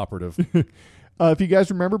feeling cooperative. If you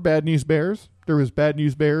guys remember Bad News Bears, there was Bad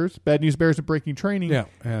News Bears and Breaking Training. Yeah.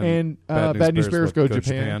 And Bad News Bears Go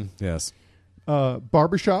Japan. Yes.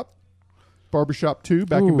 Barbershop 2,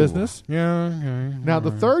 Back in Business. Yeah. Now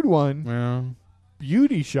the third one,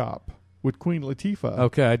 Beauty Shop with Queen Latifah.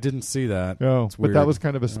 Okay, I didn't see that. Oh, but that was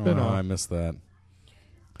kind of a spin-off. I missed that.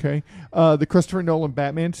 Okay. The Christopher Nolan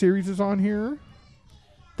Batman series is on here.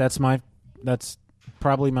 That's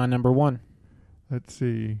probably my number one. Let's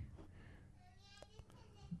see.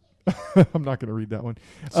 I'm not going to read that one.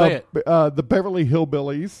 Say it. The Beverly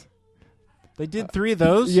Hillbillies. They did 3 of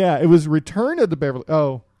those? Yeah, it was Return of the Beverly...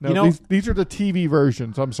 Oh, no, these are the TV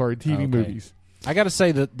versions. I'm sorry, TV movies. I got to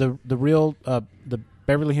say that the real... the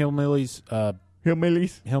Beverly Hillbillies...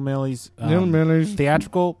 Hillbillies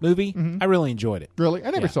theatrical movie, I really enjoyed it. Really? I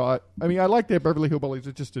never saw it. I mean, I liked the Beverly Hillbillies.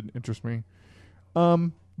 It just didn't interest me.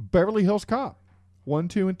 Beverly Hills Cop 1,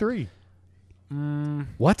 2, and 3.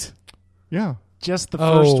 What? Yeah. Just the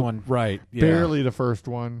first one. Right. Yeah. Barely the first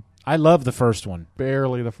one. I love the first one.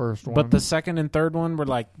 Barely the first one. But the second and third one were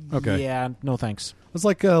like, yeah, no thanks. It's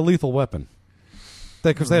like Lethal Weapon.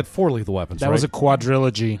 Because they had 4 Lethal Weapons, That was a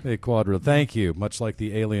quadrilogy. Thank you. Much like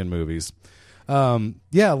the Alien movies.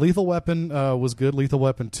 Lethal Weapon was good. Lethal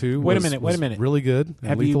Weapon 2 Wait a minute. Really good.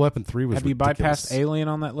 And Lethal Weapon 3 was ridiculous. Have you bypassed Alien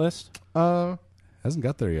on that list? Hasn't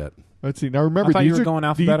got there yet. Let's see. Now remember, I thought you were going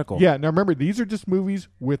alphabetical. Now remember, these are just movies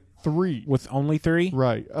with 3. With only 3?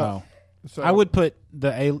 Right. So I would put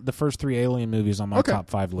the first 3 Alien movies on my top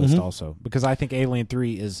 5 list also, because I think Alien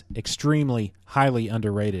 3 is extremely highly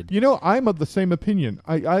underrated. You know, I'm of the same opinion.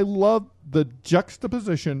 I love the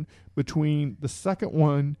juxtaposition between the second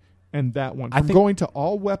one and that one. From going to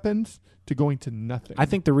all weapons to going to nothing. I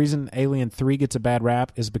think the reason Alien 3 gets a bad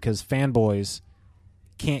rap is because fanboys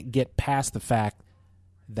can't get past the fact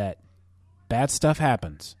that bad stuff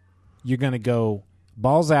happens. You're going to go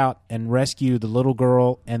balls out and rescue the little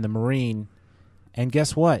girl and the Marine, and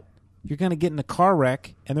guess what? You're going to get in a car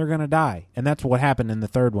wreck and they're going to die. And that's what happened in the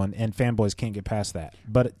third one, and fanboys can't get past that.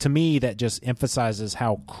 But to me, that just emphasizes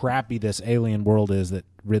how crappy this alien world is that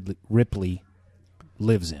Ripley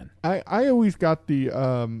lives in. I always got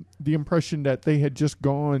the impression that they had just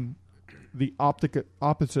gone the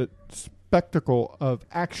opposite spectacle of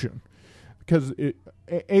action, because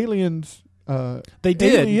Aliens... they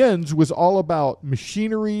did. Aliens was all about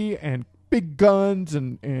machinery and big guns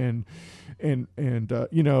and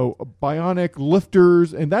bionic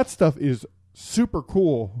lifters, and that stuff is super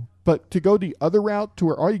cool. But to go the other route to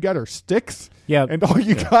where all you got are sticks, and all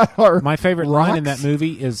you got are my favorite rocks. line in that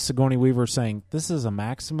movie is Sigourney Weaver saying, "This is a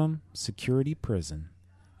maximum security prison,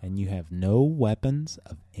 and you have no weapons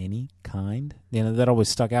of any kind." You know, that always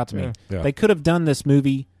stuck out to me. Yeah. They could have done this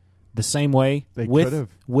movie the same way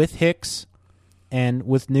with Hicks. and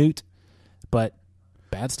with Newt, but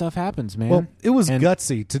bad stuff happens, man. Well, it was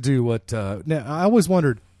gutsy to do what. Now, I always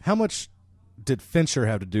wondered how much did Fincher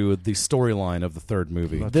have to do with the storyline of the third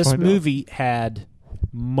movie. This movie had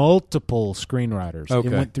multiple screenwriters. Okay.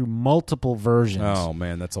 It went through multiple versions. Oh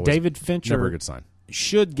man, that's always David Fincher never a good sign.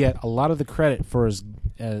 Should get a lot of the credit for his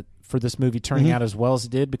for this movie turning out as well as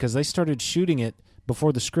it did, because they started shooting it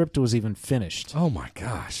before the script was even finished. Oh my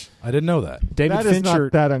gosh, I didn't know that. David Fincher, Fincher,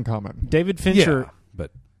 is not that uncommon. David Fincher,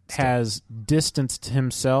 but has distanced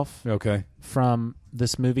himself from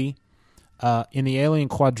this movie. In the Alien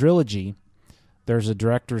quadrilogy, there's a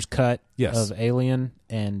director's cut of Alien,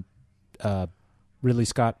 and Ridley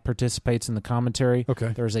Scott participates in the commentary.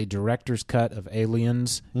 There's a director's cut of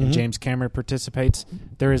Aliens, and James Cameron participates.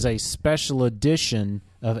 There is a special edition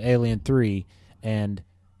of Alien 3, and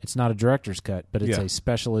it's not a director's cut, but it's a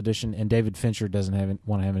special edition, and David Fincher doesn't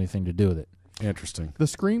want to have anything to do with it. Interesting. The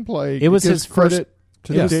screenplay. It was gives his credit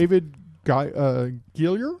first, to David Goyer.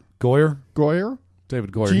 Goyer.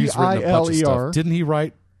 David Goyer. He's written a bunch of stuff. Didn't he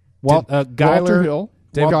write? Walter Hill.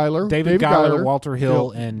 David Geiler, Walter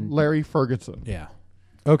Hill, and Larry Ferguson. Yeah.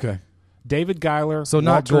 Okay. David Geiler. So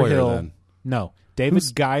not Walter Goyer Hill. then. No. David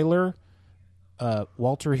Geiler,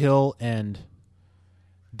 Walter Hill, and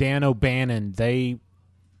Dan O'Bannon. They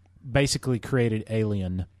basically created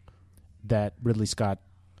Alien that Ridley Scott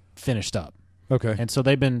finished up. Okay. And so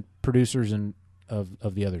they've been producers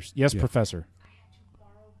of the others. Yes, Professor.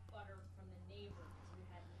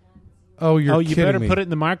 Oh, you're you kidding better me. put it in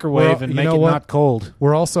the microwave and make it not cold.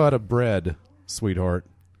 We're also out of bread, sweetheart.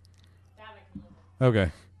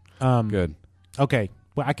 Okay. Good. Okay.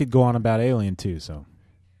 Well, I could go on about Alien too. So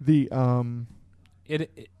the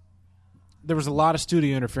there was a lot of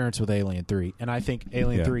studio interference with Alien 3, and I think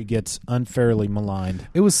Alien 3 gets unfairly maligned.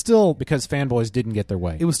 It was still because fanboys didn't get their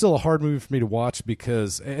way. It was still a hard movie for me to watch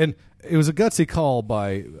because, and it was a gutsy call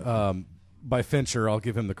by Fincher. I'll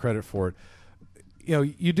give him the credit for it. You know,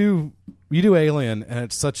 you do Alien, and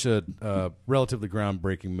it's such a relatively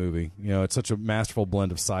groundbreaking movie. You know, it's such a masterful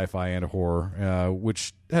blend of sci-fi and horror,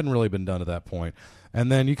 which hadn't really been done at that point.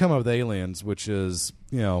 And then you come up with Aliens, which is,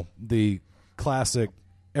 you know, the classic.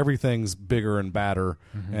 Everything's bigger and badder,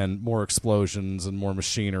 and more explosions and more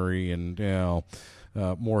machinery, and you know,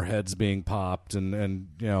 more heads being popped, and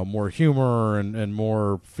you know, more humor and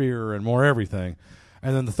more fear and more everything.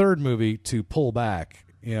 And then the third movie to pull back.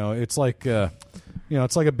 You know, it's like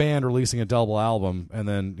it's like a band releasing a double album, and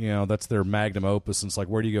then you know that's their magnum opus. And it's like,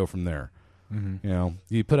 where do you go from there? You know,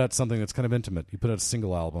 you put out something that's kind of intimate. You put out a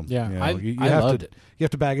single album. Yeah, you know, I loved it. You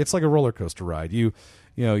have to bag. It's like a roller coaster ride. You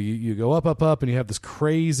go up, and you have this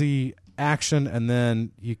crazy action, and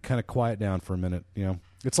then you kind of quiet down for a minute. You know,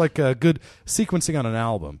 it's like a good sequencing on an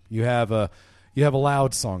album. You have a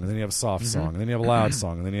loud song, and then you have a soft song, and then you have a loud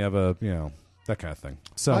song, and then you have a that kind of thing.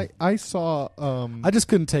 So I saw. I just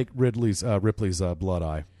couldn't take Ripley's Blood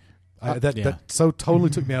Eye. That so totally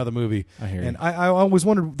took me out of the movie. I hear you. And I always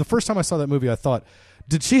wondered, the first time I saw that movie, I thought,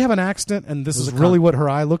 did she have an accident and this is really what her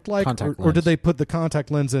eye looked like? Or did they put the contact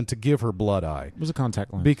lens in to give her blood eye? It was a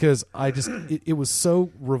contact lens. Because I just, it was so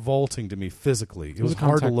revolting to me physically. It was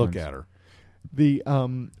hard to look at her. The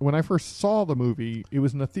when I first saw the movie, it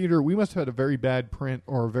was in the theater. We must have had a very bad print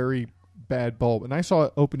or a very bad bulb. And I saw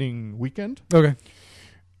it opening weekend. Okay.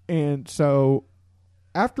 And so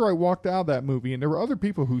after I walked out of that movie, and there were other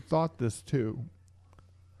people who thought this too,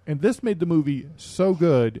 and this made the movie so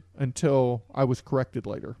good until I was corrected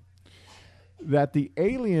later, that the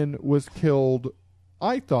alien was killed,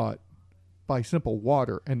 I thought, by simple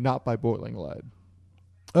water and not by boiling lead.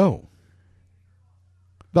 Oh.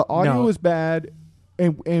 The audio was bad,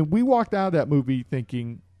 and we walked out of that movie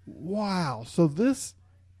thinking, wow, so this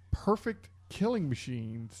perfect killing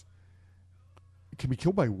machines can be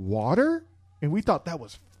killed by water? And we thought that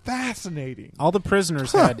was fascinating. All the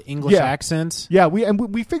prisoners had English accents. Yeah,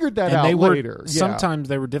 we figured that out later. Sometimes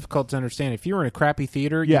they were difficult to understand. If you were in a crappy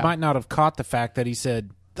theater, you might not have caught the fact that he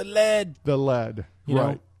said, the lead. You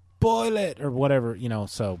know, boil it, or whatever, you know,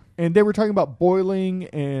 so. And they were talking about boiling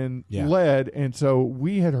and lead, and so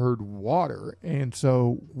we had heard water, and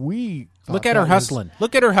so we Look at her hustling.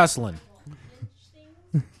 Look at her hustling.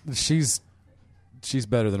 She's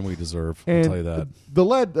better than we deserve. And I'll tell you that.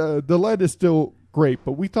 The lead is still great,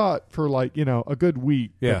 but we thought for a good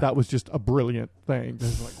week that was just a brilliant thing. It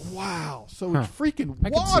was like, wow, so it's freaking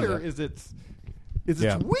water is its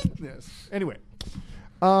weakness. Anyway,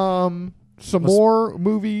 some more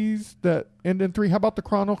movies that end in 3. How about the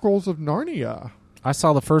Chronicles of Narnia? I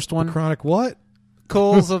saw the first one. The Chronic what?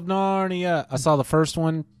 Chronicles of Narnia. I saw the first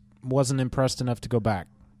one. Wasn't impressed enough to go back.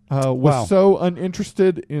 Was so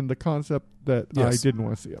uninterested in the concept that I didn't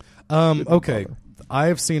want to see it. Okay. I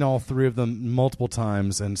have seen all three of them multiple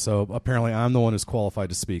times, and so apparently I'm the one who's qualified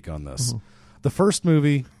to speak on this. Mm-hmm. The first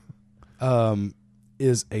movie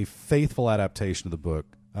is a faithful adaptation of the book.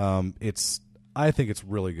 I think it's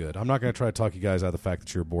really good. I'm not going to try to talk you guys out of the fact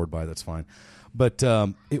that you're bored by it. That's fine. But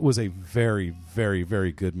it was a very, very,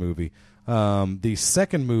 very good movie. The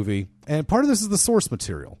second movie, and part of this is the source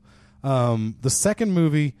material. The second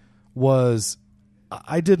movie was,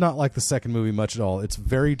 I did not like the second movie much at all. It's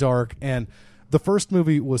very dark, and the first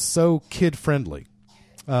movie was so kid-friendly.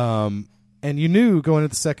 And you knew going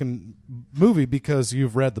into the second movie because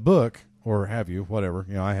you've read the book, or have you? Whatever.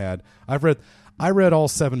 I read all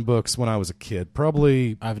 7 books when I was a kid.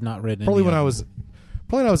 Probably I've not read any. Probably when I was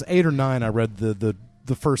 8 or 9. I read the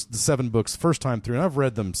 7 books first time through, and I've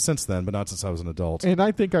read them since then, but not since I was an adult. And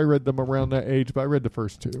I think I read them around that age, but I read the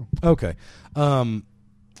first 2. Okay.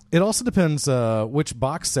 It also depends which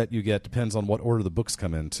box set you get. Depends on what order the books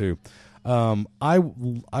come in too. I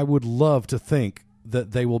would love to think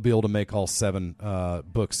that they will be able to make all 7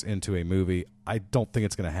 books into a movie. I don't think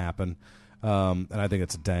it's going to happen, and I think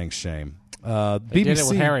it's a dang shame. They BBC did it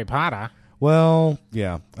with Harry Potter. Well,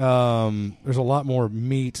 yeah. There's a lot more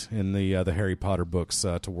meat in the Harry Potter books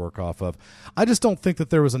to work off of. I just don't think that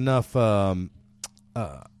there was enough. I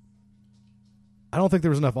don't think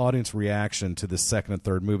there was enough audience reaction to the second and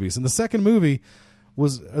third movies. And the second the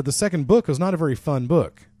second book was not a very fun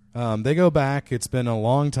book. They go back. It's been a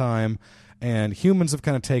long time, and humans have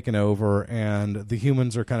kind of taken over, and the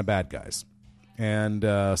humans are kind of bad guys. And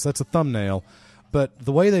so that's a thumbnail. But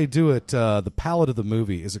the way they do it, the palette of the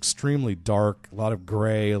movie is extremely dark, a lot of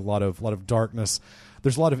gray, a lot of darkness.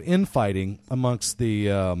 There's a lot of infighting amongst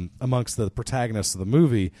the protagonists of the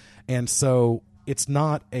movie, and so it's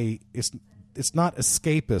not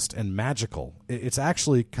escapist and magical. It's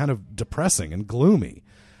actually kind of depressing and gloomy.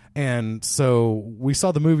 And so we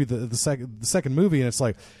saw the movie, the second movie, and it's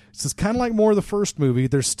kind of like more of the first movie.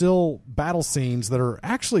 There's still battle scenes that are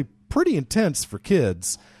actually pretty intense for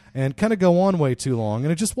kids and kind of go on way too long,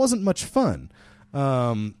 and it just wasn't much fun.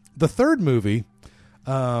 The third movie,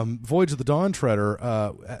 Voyage of the Dawn Treader,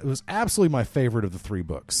 was absolutely my favorite of the 3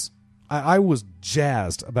 books. I was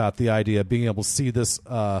jazzed about the idea of being able to see this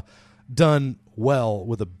done well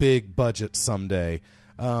with a big budget someday.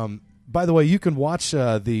 By the way, you can watch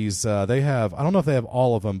these. They have, I don't know if they have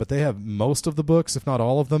all of them, but they have most of the books, if not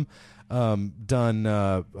all of them, done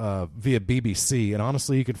via BBC. And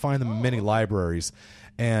honestly, you can find them in many libraries.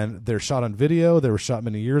 And they're shot on video. They were shot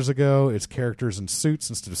many years ago. It's characters in suits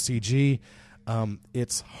instead of CG.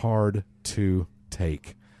 It's hard to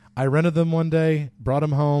take. I rented them one day, brought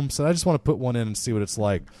them home, said I just want to put one in and see what it's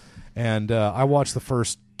like. And I watched the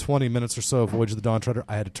first 20 minutes or so of Voyage of the Dawn Treader.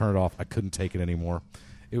 I had to turn it off. I couldn't take it anymore.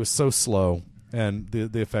 It was so slow, and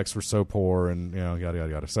the effects were so poor, and yada yada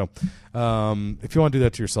yada. So, if you want to do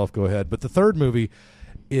that to yourself, go ahead. But the third movie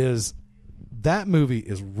is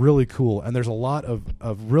really cool, and there's a lot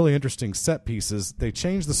of really interesting set pieces. They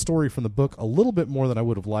changed the story from the book a little bit more than I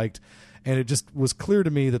would have liked, and it just was clear to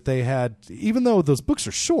me that they had, even though those books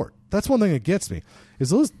are short, that's one thing that gets me, is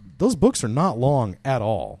those books are not long at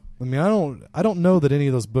all. I mean, I don't know that any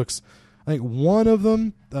of those books, I think one of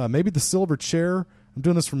them, maybe The Silver Chair, I'm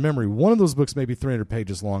doing this from memory, one of those books may be 300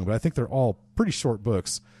 pages long, but I think they're all pretty short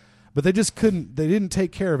books. But they just they didn't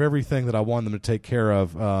take care of everything that I wanted them to take care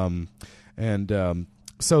of.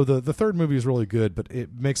 So the third movie is really good, but it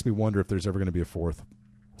makes me wonder if there's ever going to be a fourth.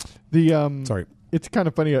 Sorry. It's kind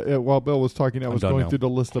of funny. While Bill was talking, I was going through the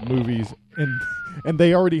list of movies, and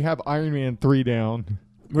they already have Iron Man 3 down.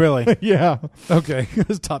 Really? Yeah. Okay.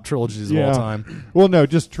 It's top trilogies of all time. Well, no,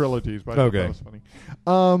 just trilogies. But okay. That was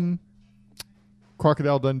funny.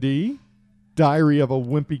 Crocodile Dundee, Diary of a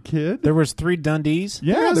Wimpy Kid. There was 3 Dundees?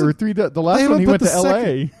 Yeah, there were 3. The last one, he went to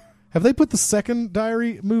L.A. Have they put the second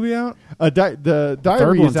Diary movie out? The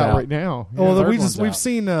Diary is out right now. Yeah. Oh, we've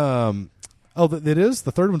seen... it is?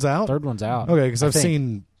 The third one's out? Third one's out. Okay, because I've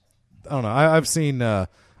seen... I don't know. I've seen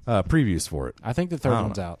previews for it. I think the third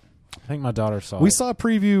one's out. I think my daughter saw it. We saw a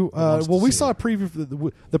preview. We saw a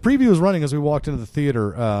preview. The preview was running as we walked into the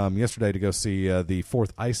theater yesterday to go see the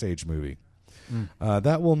 4th Ice Age movie.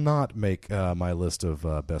 That will not make my list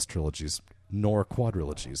of best trilogies, nor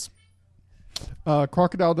quadrilogies.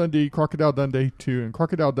 Crocodile Dundee, Crocodile Dundee 2, and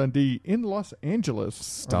Crocodile Dundee in Los Angeles.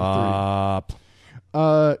 Stop.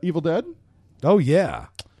 Evil Dead? Oh, yeah.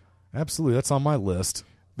 Absolutely. That's on my list.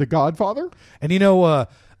 The Godfather? And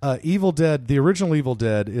Evil Dead, the original Evil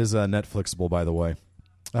Dead is Netflixable, by the way.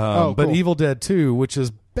 Cool. But Evil Dead 2, which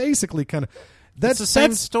is basically kind of... That's the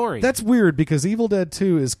same story. That's weird because Evil Dead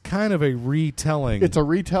 2 is kind of a retelling. It's a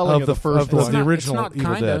retelling of the first one. Of the original it's not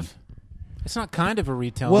Evil kind Dead. Of. It's not kind of a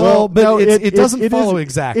retelling. Well, but it doesn't follow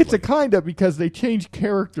exactly. It's a kind of because they change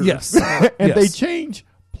characters. Yes. and they change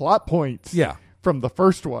plot points. Yeah. From the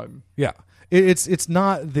first one. Yeah. It's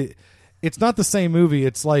not the same movie.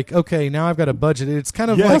 It's like, okay, now I've got a budget. It's kind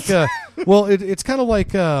of like it's kind of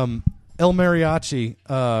like El Mariachi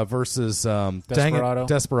versus Desperado.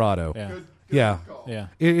 Desperado. Yeah. Yeah.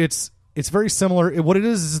 It's very similar. What it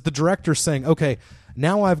is the director saying, okay,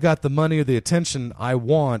 now I've got the money or the attention I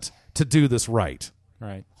want to do this right.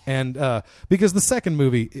 Right. And because the second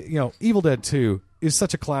movie, Evil Dead 2 is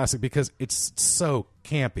such a classic because it's so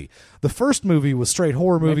campy. The first movie was straight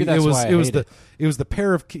horror movie. Maybe that's why I hate it. It was the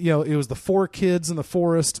pair of it was the 4 kids in the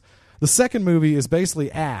forest. The second movie is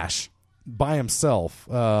basically Ash by himself.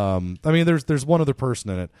 I mean, there's one other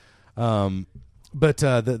person in it. But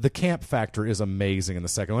the camp factor is amazing in the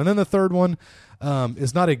second one. And then the third one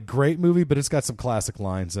is not a great movie, but it's got some classic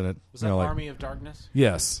lines in it. Was that Army of Darkness?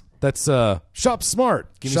 Yes. That's Shop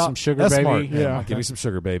Smart. Give me some sugar, baby. Smart. Yeah. Give me some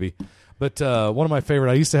sugar, baby. But one of my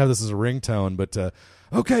favorite, I used to have this as a ringtone, but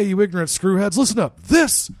okay, you ignorant screwheads, listen up.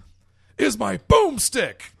 This is my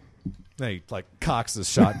boomstick. And he cocks his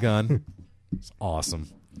shotgun. It's awesome.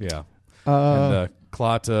 Yeah. And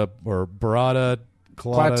Clatu Barada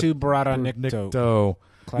Nikto.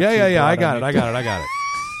 Yeah. I got it. I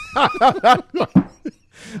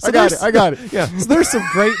got it. Yeah, so there's some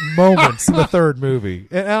great moments in the third movie,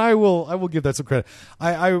 and I will give that some credit.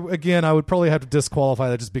 I would probably have to disqualify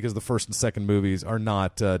that just because the first and second movies are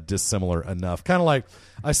not dissimilar enough. Kind of like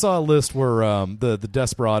I saw a list where the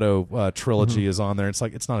Desperado trilogy is on there. It's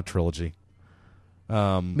like it's not a trilogy.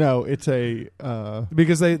 No, it's a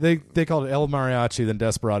because they called it El Mariachi, then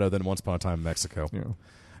Desperado, then Once Upon a Time in Mexico. Yeah.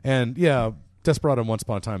 And Desperado and Once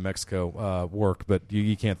Upon a Time in Mexico work, but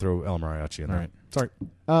you can't throw El Mariachi in there. Right. Sorry.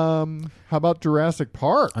 How about Jurassic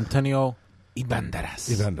Park? Antonio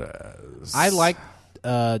Banderas. I liked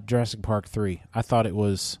Jurassic Park 3. I thought it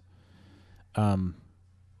was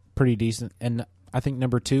pretty decent, and I think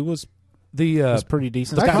number 2 was pretty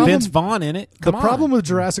decent. It's got Vince Vaughn in it. The problem with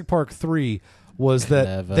Jurassic Park 3 was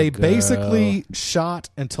that they basically shot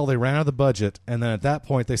until they ran out of the budget, and then at that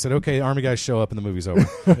point they said, "Okay, Army guys show up, and the movie's over."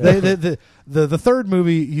 The third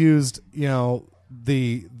movie used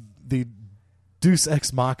the Deus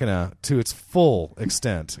Ex Machina to its full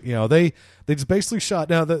extent. They just basically shot.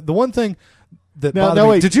 Now the one thing that bothered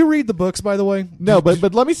me, did you read the books, by the way? No,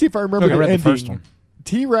 but let me see if I remember the ending. The first one.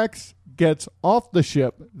 T-Rex gets off the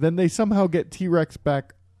ship, then they somehow get T-Rex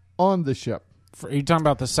back on the ship. Are you talking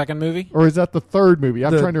about the second movie? Or is that the third movie?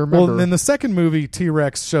 I'm trying to remember. Well, in the second movie,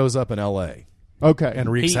 T-Rex shows up in L.A. Okay. And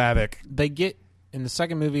wreaks havoc. In the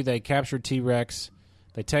second movie, they capture T-Rex.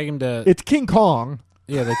 They take him to... It's King Kong.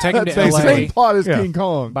 Yeah, they take him to L.A. The same plot as King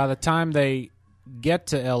Kong. By the time they get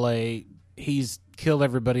to L.A., he's killed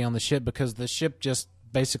everybody on the ship because the ship just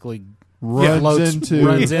basically runs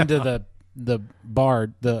into the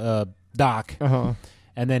bar, the dock. Uh-huh.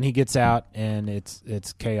 And then he gets out, and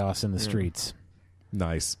it's chaos in the streets.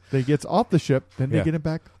 Nice. They gets off the ship, then they get it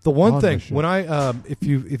back. The one thing when I if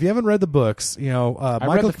you haven't read the books, I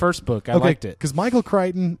read the first book. I liked it because Michael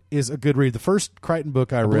Crichton is a good read. The first Crichton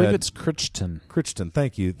book I read, believe it's Crichton. Crichton,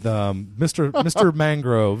 thank you. Mr.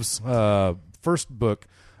 Mangrove's first book,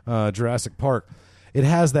 Jurassic Park. It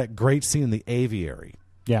has that great scene in the aviary.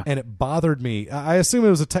 Yeah, and it bothered me. I assume it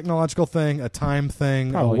was a technological thing, a time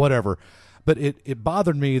thing, or whatever. But it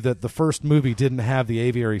bothered me that the first movie didn't have the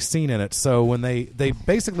aviary scene in it. So when they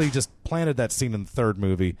basically just planted that scene in the third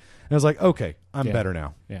movie, and I was like, okay, I'm better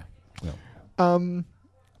now. Yeah.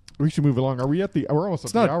 We should move along. Are we at we're almost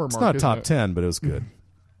at the hour mark? It's not top 10, but it was good.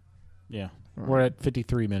 Yeah. We're at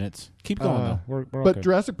 53 minutes. Keep going though. We're but okay.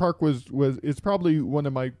 Jurassic Park it's probably one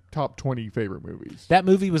of my top 20 favorite movies. That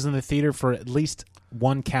movie was in the theater for at least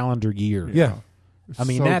one calendar year. Yeah. I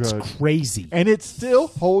mean, so that's good. crazy. And it still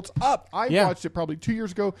holds up. I watched it probably 2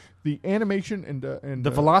 years ago. The animation and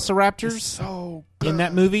the Velociraptors so good. in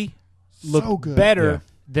that movie look better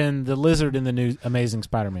than the lizard in the new Amazing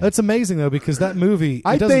Spider-Man. That's amazing, though, because that movie...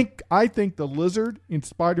 I think the lizard in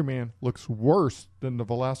Spider-Man looks worse than the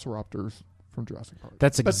Velociraptors from Jurassic Park.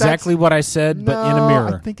 That's exactly what I said, but in a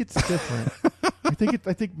mirror. I think it's different.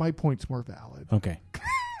 I think my point's more valid. Okay.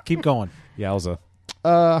 Keep going. Yowza.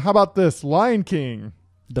 How about this? Lion King.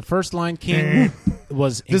 The first Lion King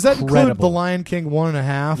was Does incredible. that include The Lion King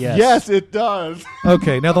 1.5? Yes, it does.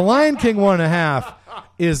 Okay, now The Lion King 1.5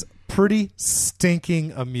 is pretty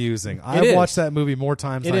stinking amusing. I've watched that movie more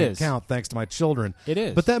times than I can count, thanks to my children. It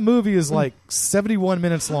is. But that movie is like 71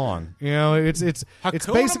 minutes long. It's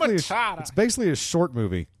basically a short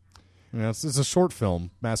movie. It's a short film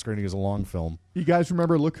masquerading as a long film. You guys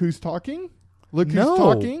remember Look Who's Talking? Look Who's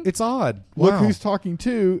Talking. It's odd. Look Wow. Who's Talking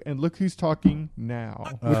 2 and Look Who's Talking Now,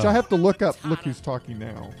 which I have to look up. Look Who's Talking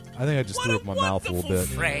Now. I think I just threw up my mouth a little bit.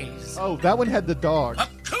 Phrase. Oh, that one had the dog.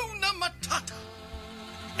 Hakuna Matata.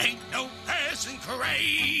 Ain't no passing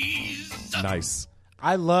craze. Nice.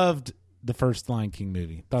 I loved the first Lion King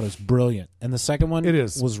movie. Thought it was brilliant, and the second one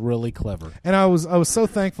was really clever. And I was so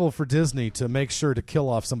thankful for Disney to make sure to kill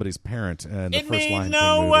off somebody's parent in the first Lion King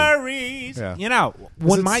no movie. worries. Yeah. You know,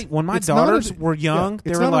 when my daughters were young,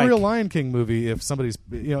 they it's were not like, a real Lion King movie if somebody's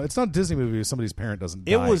it's not a Disney movie if somebody's parent doesn't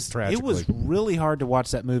die tragically. It was really hard to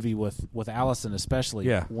watch that movie with Allison, especially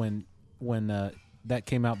Yeah. when that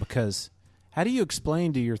came out, because how do you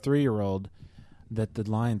explain to your 3-year-old that the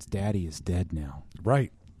lion's daddy is dead now?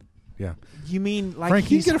 Right. Yeah. You mean like Frank,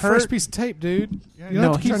 he's you get a hurt? fresh piece of tape, dude. You don't No,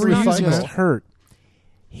 have to keep he's not reusing just it. hurt.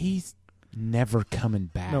 He's never coming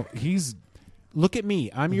back. No, he's. Look at me.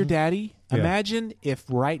 I'm your daddy. Yeah. Imagine if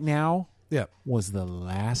right now Yeah. was the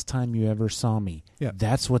last time you ever saw me. Yeah.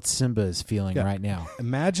 That's what Simba is feeling right now.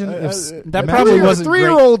 Imagine if that probably wasn't great.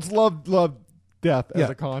 3-year-olds love death as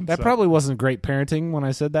a concept. That probably wasn't great parenting when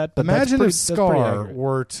I said that. But imagine if that's pretty Scar accurate.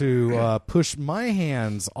 were to push my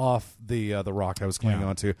hands off the rock I was clinging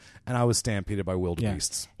onto, and I was stampeded by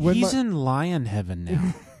wildebeests. He's in lion heaven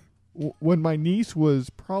now. When my niece was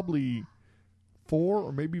probably 4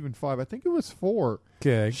 or maybe even 5, I think it was 4.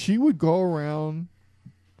 Okay, she would go around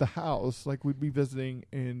the house, like we'd be visiting,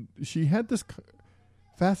 and she had this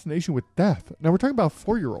fascination with death. Now we're talking about a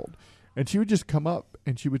 4-year-old, and she would just come up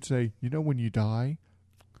and she would say, "You know, when you die,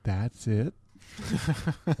 that's it."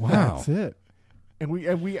 Wow, that's it. And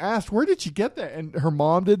we asked, where did she get that? And her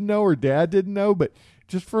mom didn't know, her dad didn't know, but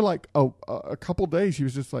just for like a couple days, she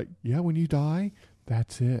was just like, "Yeah, when you die,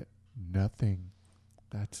 that's it. Nothing.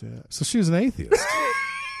 That's it." So she was an atheist.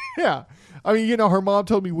 Yeah, I mean, her mom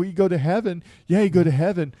told me, "Well, you go to heaven. Yeah, you go to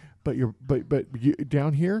heaven, but you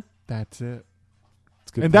down here, that's it."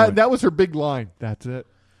 That's a good and point. that was her big line. That's it.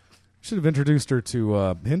 Should have introduced her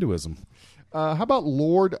to Hinduism. How about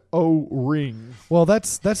Lord O' Rings? Well,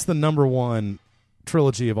 that's the number one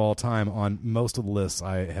trilogy of all time on most of the lists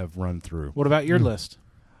I have run through. What about your list?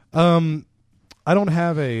 I don't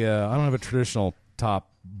have a traditional top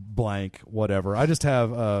blank whatever. I just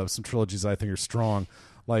have some trilogies I think are strong,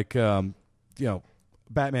 like Batman.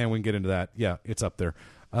 We can get into that. Yeah, it's up there.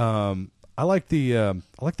 I like the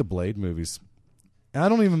Blade movies. I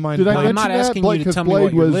don't even mind. I'm not asking you to tell me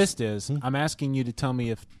what your list is. I'm asking you to tell me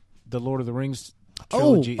if the Lord of the Rings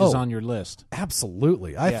trilogy is on your list.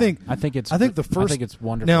 Absolutely. I think the first. I think it's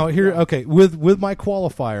wonderful. Now here, okay, with my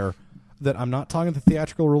qualifier that I'm not talking the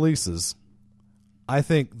theatrical releases. I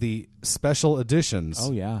think the special editions.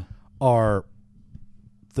 Oh yeah. Are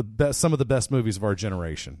the best. Some of the best movies of our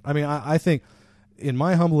generation. I mean, I think, in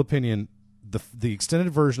my humble opinion, the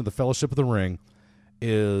extended version of the Fellowship of the Ring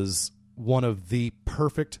is one of the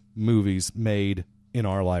perfect movies made in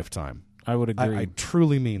our lifetime. I would agree. I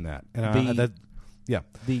truly mean that. And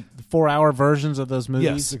the 4-hour versions of those movies,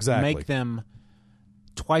 yes, exactly, make them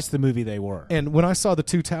twice the movie they were. And when I saw The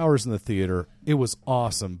Two Towers in the theater, it was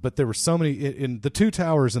awesome. But there were so many in The Two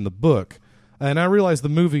Towers in the book, and I realized the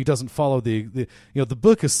movie doesn't follow the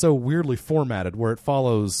book is so weirdly formatted where it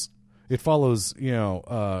follows Frodo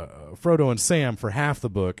and Sam for half the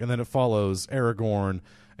book, and then it follows Aragorn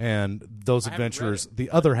and those adventures the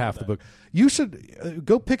other half of the book. You should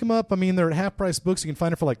go pick them up. I mean, they're at half price books. You can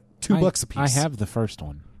find it for like $2 a piece. I have the first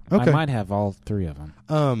one. Okay. I might have all 3 of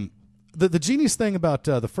them. The genius thing about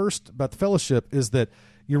the Fellowship is that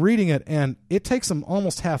you're reading it and it takes them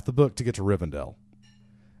almost half the book to get to Rivendell.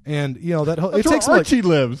 And that whole it takes Archie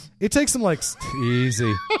lives. It takes them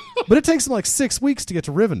easy. But it takes them 6 weeks to get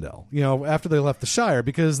to Rivendell, after they left the Shire,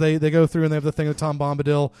 because they go through and they have the thing with Tom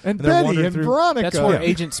Bombadil and they're Betty and through. Veronica. That's where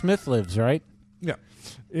Agent Smith lives, right? Yeah.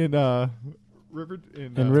 In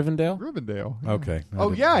Rivendell? Rivendell. Okay.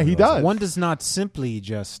 Oh yeah, he does. One does not simply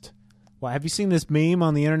just. Well, have you seen this meme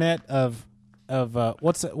on the internet of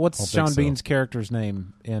what's Sean Bean's character's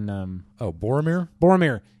name in Boromir?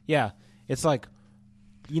 Boromir. Yeah. It's like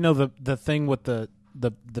the thing with the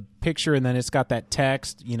picture, and then it's got that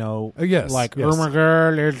text, yes, like yes.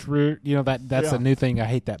 That's a new thing. I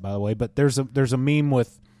hate that, by the way. But there's a meme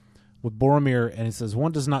with Boromir, and it says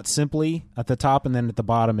one does not simply at the top, and then at the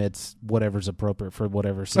bottom it's whatever's appropriate for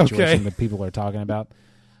whatever situation that people are talking about.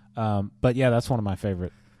 But yeah, that's one of my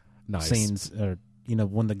favorite scenes. Or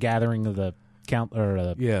when the gathering of the count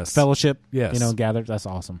or fellowship, gathered. That's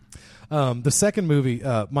awesome. The second movie,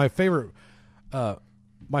 my favorite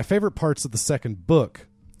parts of the second book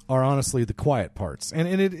are honestly the quiet parts, and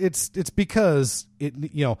it's because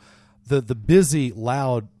the busy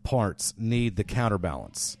loud parts need the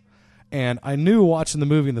counterbalance, And I knew watching the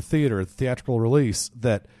movie in the theater, the theatrical release,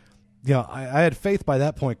 that I had faith by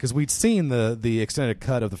that point because we'd seen the extended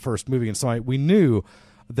cut of the first movie, and so we knew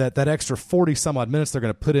that extra 40 some odd minutes they're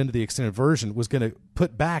going to put into the extended version was going to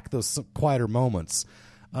put back those quieter moments.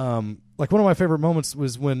 Like one of my favorite moments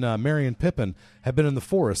was when Merry and Pippin had been in the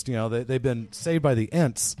forest. They've been saved by the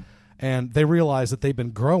Ents, and they realize that they've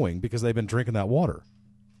been growing because they've been drinking that water.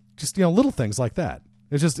 Just little things like that.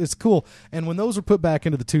 It's cool. And when those were put back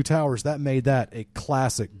into the Two Towers, that made that a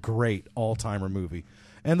classic, great all-timer movie.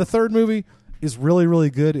 And the third movie is really,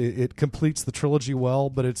 really good. It completes the trilogy well,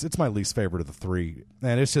 but it's my least favorite of the three.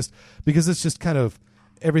 And it's just because it's just kind of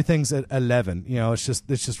everything's at 11. It's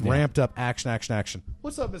just ramped up action.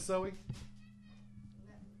 What's up, Miss Zoe?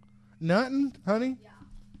 Nothing, honey? Yeah,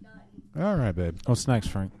 nothing. All right, babe. What's next,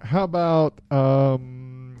 Frank? How about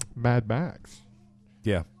Mad Max?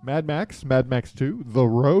 Yeah. Mad Max 2, The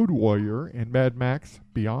Road Warrior, and Mad Max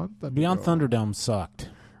Beyond Thunderdome. Beyond Thunderdome sucked.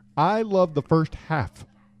 I love the first half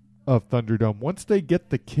of Thunderdome. Once they get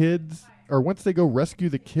the kids, or once they go rescue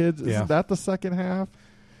the kids, isn't that the second half?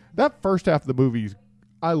 That first half of the movie,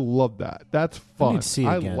 I love that. That's fun.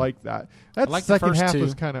 I like that. That second half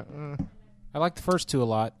is kind of... I like the first two a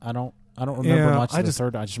lot. I don't remember much of the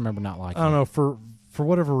third. I just remember not liking it. I don't know. For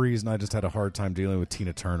whatever reason, I just had a hard time dealing with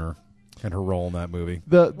Tina Turner and her role in that movie.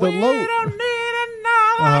 We don't need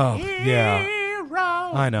another hero.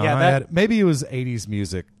 I know. Maybe it was 80s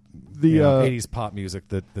music. The 80s pop music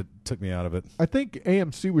that took me out of it. I think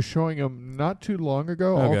AMC was showing them not too long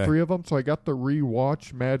ago, all three of them, so I got to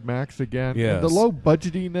rewatch Mad Max again. Yes. And the low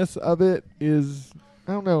budgetiness of it is,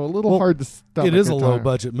 I don't know, a little hard to stomach. It is a low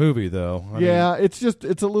budget movie, though. I mean, it's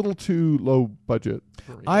a little too low budget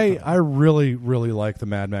for me. I really, really like the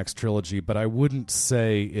Mad Max trilogy, but I wouldn't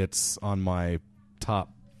say it's on my top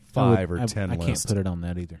 5 or 10 list. I can't put it on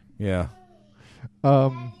that either. Yeah.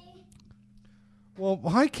 Well,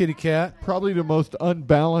 hi, Kitty Cat. Probably the most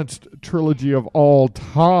unbalanced trilogy of all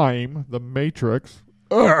time, The Matrix.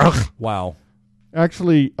 Ugh. Wow.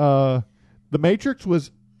 Actually, The Matrix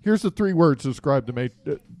was... Here's the 3 words to describe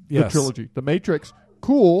the trilogy. The Matrix,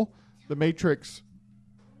 cool. The Matrix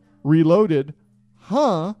Reloaded,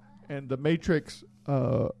 and The Matrix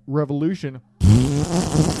Revolution.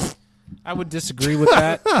 I would disagree with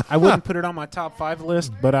that. I wouldn't put it on my top 5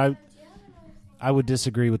 list, but I would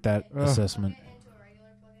disagree with that assessment.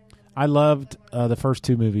 I loved the first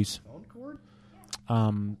 2 movies.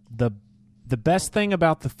 The best thing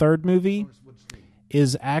about the third movie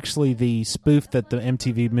is actually the spoof that the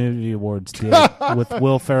MTV Movie Awards did with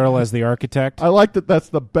Will Ferrell as the architect. I like that. That's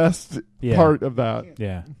the best part of that.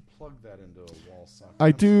 Yeah. Plug that into a wall socket.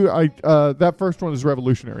 I do. That first one is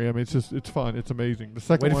revolutionary. I mean, it's fun. It's amazing. The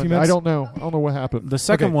second one, I don't know. I don't know what happened. The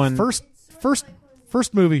second one, first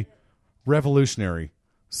movie, revolutionary.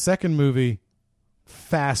 Second movie,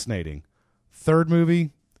 fascinating. Third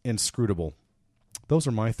movie, inscrutable. Those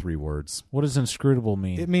are my 3 words. What does inscrutable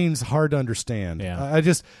mean? It means hard to understand. Yeah.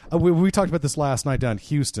 We talked about this last night down in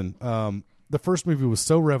Houston. The first movie was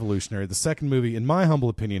so revolutionary. The second movie, in my humble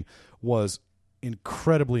opinion, was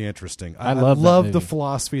incredibly interesting. I love the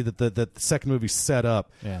philosophy that the second movie set up.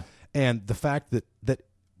 Yeah. And the fact that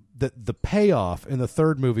the payoff in the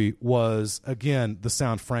third movie was, again, the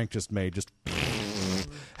sound Frank just made. Just,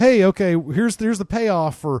 hey, okay, here's the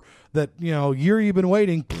payoff for that year you've been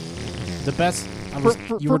waiting. The best...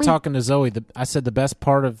 you were talking to Zoe. I said the best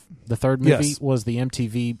part of the third movie was the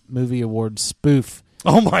MTV Movie Awards spoof.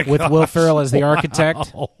 Oh my god! With Will Ferrell as the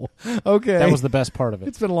architect. Okay, that was the best part of it.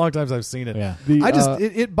 It's been a long time since I've seen it. Yeah,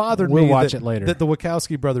 it bothered me. We'll watch it later. That the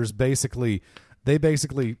Wachowski brothers basically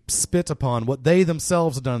spit upon what they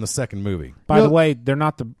themselves have done in the second movie. By the way, they're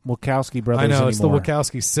not the Wachowski brothers anymore. I know, it's the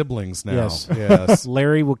Wachowski siblings now. Yes.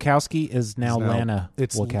 Larry Wachowski is now Lana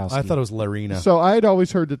Wachowski. I thought it was Larina. So I had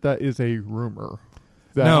always heard that is a rumor.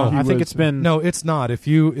 I think it's been... No, it's not. If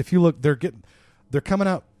you look, they're coming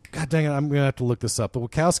out... God dang it, I'm going to have to look this up. The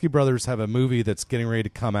Wachowski brothers have a movie that's getting ready to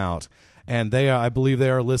come out, and I believe they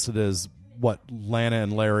are listed as... What, Lana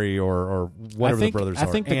and Larry or whatever the brothers are.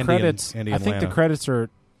 I think the Andy credits. Andy I and think Lana. the credits are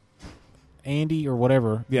Andy or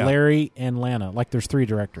whatever. Yeah. Larry and Lana. Like there's 3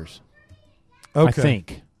 directors. Okay.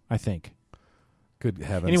 I think. Good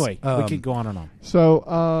heavens. Anyway, we could go on and on. So keep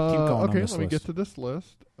going okay, on this let me list. get to this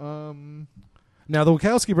list. Now the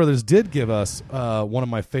Wachowski brothers did give us one of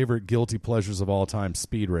my favorite guilty pleasures of all time,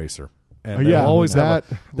 Speed Racer, and they will always have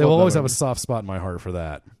a soft spot in my heart for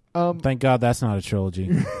that. Thank God that's not a trilogy.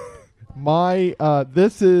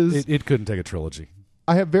 This is... It couldn't take a trilogy.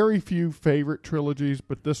 I have very few favorite trilogies,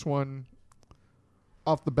 but this one,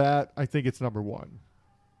 off the bat, I think it's number 1.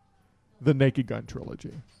 The Naked Gun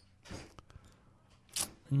trilogy.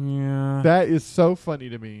 Yeah. That is so funny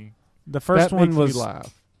to me. The first that one makes me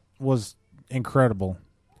laugh. was incredible.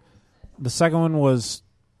 The second one was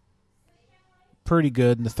pretty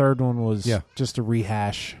good, and the third one was just a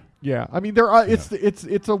rehash. Yeah, I mean,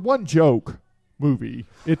 it's a one joke movie.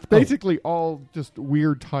 It's basically all just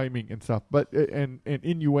weird timing and stuff, but and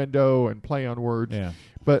innuendo and play on words. Yeah.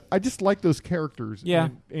 But I just like those characters. Yeah.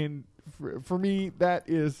 And for me, that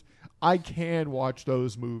is, I can watch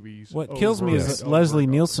those movies. What kills me is that Leslie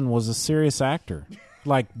Nielsen was a serious actor,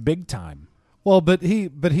 like big time. Well, but he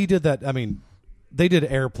did that. I mean, they did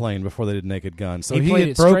Airplane before they did Naked Gun, so he played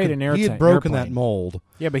it straight in he had broken that mold.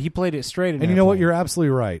 Yeah, but he played it straight in And you know what? You're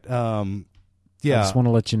absolutely right. I just want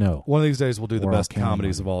to let you know. One of these days we'll do the best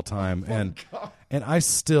comedies of all time, and I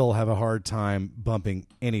still have a hard time bumping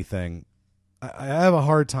anything. I have a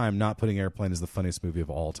hard time not putting Airplane as the funniest movie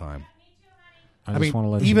of all time. I just want to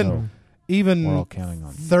let you know. Even we're all counting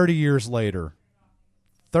on 30 years later,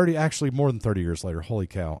 actually more than 30 years later. Holy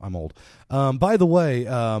cow, I'm old. By the way,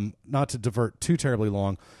 not to divert too terribly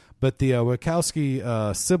long, but the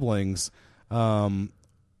Wachowski siblings,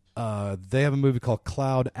 they have a movie called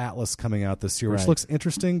Cloud Atlas coming out this year, which looks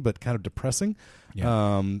interesting but kind of depressing.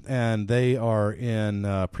 Yeah. And they are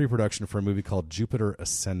in pre-production for a movie called Jupiter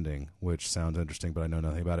Ascending, which sounds interesting, but I know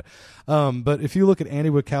nothing about it. But if you look at Andy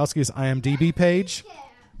Wachowski's IMDb page,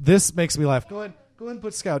 this makes me laugh. Go ahead and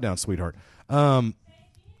put Scout down, sweetheart.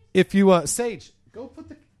 If you Sage, go put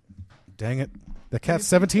the. Dang it! The cat's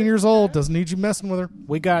 17 years old. Doesn't need you messing with her.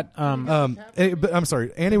 We got. But I'm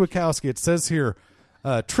sorry, Andy Wachowski. It says here.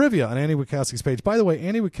 Trivia on Andy Wachowski's page. By the way,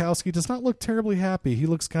 Andy Wachowski does not look terribly happy. He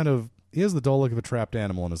looks he has the dull look of a trapped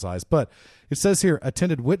animal in his eyes. But it says here,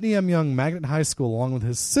 attended Whitney M. Young Magnet High School along with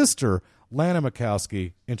his sister, Lana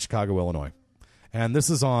Wachowski, in Chicago, Illinois. And this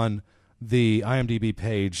is on the IMDb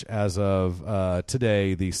page as of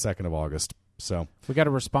today, the 2nd of August. So we got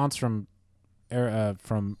a response from Mark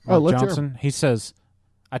Johnson. He says,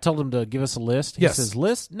 I told him to give us a list. He says,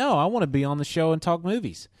 list? No, I want to be on the show and talk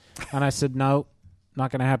movies. And I said, no. Not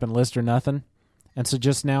going to happen, list or nothing. And so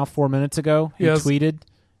just now, 4 minutes ago, he tweeted.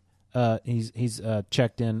 He's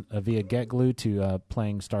checked in via GetGlue to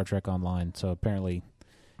playing Star Trek Online. So apparently,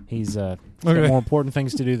 he's got more important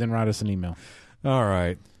things to do than write us an email. All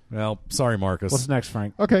right. Well, sorry, Marcus. What's next,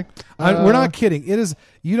 Frank? Okay, we're not kidding. It is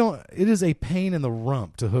It is a pain in the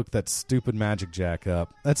rump to hook that stupid Magic Jack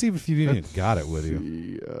up. That's even if you even got it with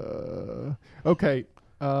you. Okay.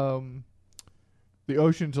 The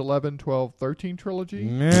Ocean's 11, 12, 13 trilogy.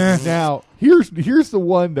 Now, here's the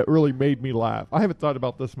one that really made me laugh. I haven't thought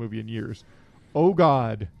about this movie in years. Oh,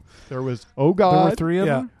 God. There was Oh, God. There were 3 of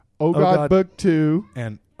them? Oh, God, Book 2.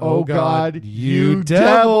 And Oh, God, You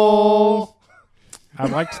Devil. I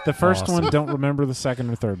liked the first one. Don't remember the second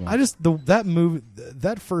or third one. I just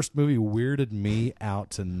that first movie weirded me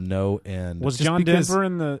out to no end. Was John Denver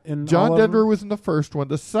in John Denver was in the first one.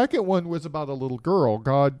 The second one was about a little girl.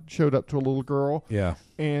 God showed up to a little girl. Yeah,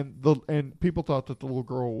 and people thought that the little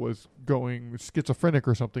girl was going schizophrenic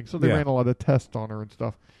or something, so they ran a lot of tests on her and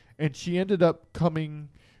stuff. And she ended up coming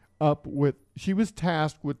up with. She was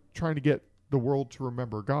tasked with trying to get the world to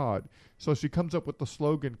remember God. So she comes up with the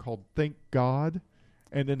slogan called "Thank God."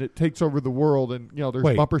 And then it takes over the world, and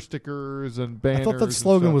there's bumper stickers and banners. I thought the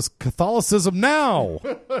slogan was Catholicism now.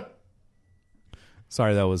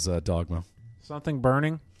 Sorry, that was Dogma. Something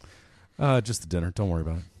burning? Just the dinner. Don't worry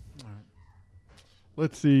about it. All right.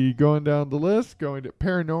 Let's see. Going down the list, going to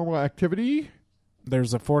Paranormal Activity.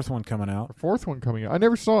 There's a 4th one coming out. I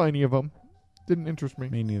never saw any of them. Didn't interest me.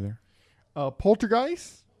 Me neither.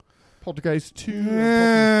 Poltergeist 2.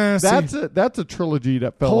 That's a trilogy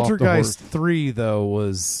that fell off the horse. Poltergeist 3 though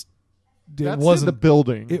wasn't in the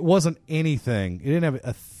building. It wasn't anything. It didn't have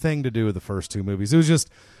a thing to do with the first 2 movies. It was just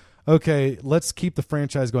okay. Let's keep the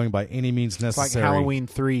franchise going by any means necessary. It's like Halloween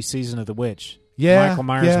 3: Season of the Witch. Yeah, Michael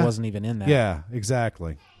Myers wasn't even in that. Yeah,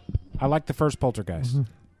 exactly. I like the first Poltergeist.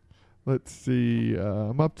 Mm-hmm. Let's see.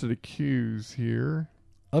 I'm up to the Q's here.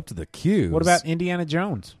 Up to the Q's. What about Indiana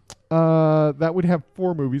Jones? That would have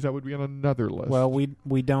 4 movies. That would be on another list. Well,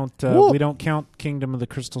 we don't count Kingdom of the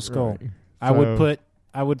Crystal Skull. Right.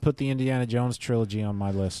 I would put the Indiana Jones trilogy on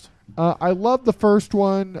my list. I love the first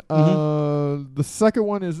one. The second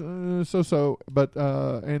one is so-so, but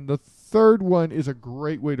and the third one is a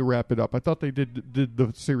great way to wrap it up. I thought they did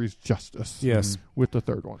the series justice. Yes, with the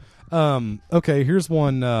third one. Okay, here's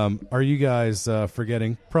one. Are you guys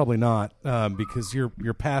forgetting? Probably not, because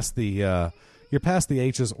you're past the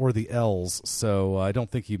H's or the L's. So I don't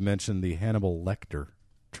think you mentioned the Hannibal Lecter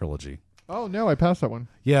trilogy. Oh no, I passed that one.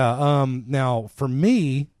 Yeah. Now for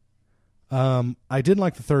me, I didn't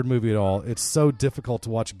like the third movie at all. It's so difficult to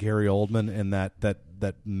watch Gary Oldman in that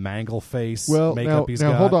that mangle face well, makeup he's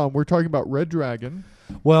got. Now, hold on. We're talking about Red Dragon.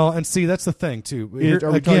 Well, and see, that's the thing, too.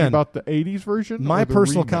 Are we talking about the 80s version? My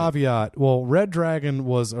personal remake? caveat, well, Red Dragon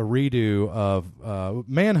was a redo of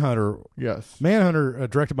Manhunter. Yes. Manhunter,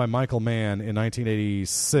 directed by Michael Mann in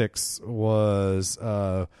 1986, was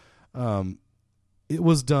it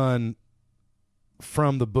was done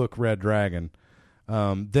from the book Red Dragon.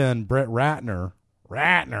 Then Brett Ratner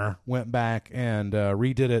went back and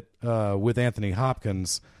redid it with Anthony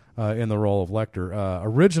Hopkins in the role of Lecter.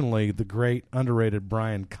 Originally, the great underrated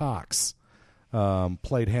Brian Cox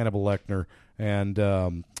played Hannibal Lecter,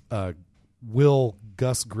 and Will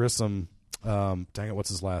Gus Grissom, dang it, what's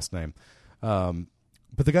his last name?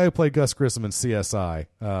 But the guy who played Gus Grissom in CSI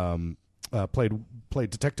played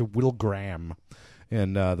Detective Will Graham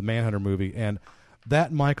in the Manhunter movie, and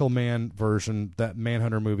that Michael Mann version, that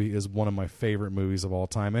Manhunter movie, is one of my favorite movies of all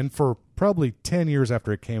time. And for probably 10 years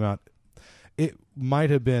after it came out, it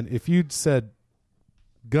might have been, if you'd said,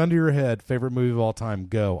 gun to your head, favorite movie of all time,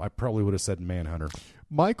 go, I probably would have said Manhunter.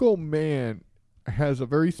 Michael Mann has a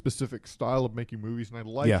very specific style of making movies, and I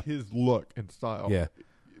like his look and style. Yeah.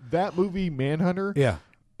 That movie, Manhunter, yeah,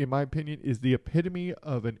 in my opinion, is the epitome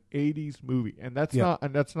of an 80s movie. And that's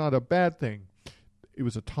not a bad thing. It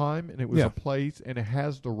was a time, and it was a place, and it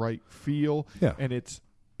has the right feel, and it's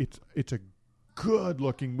a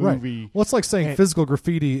good-looking movie. Right. Well, it's like saying Physical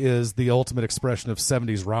Graffiti is the ultimate expression of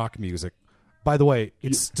 70s rock music. By the way,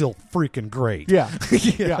 it's still freaking great. Yeah.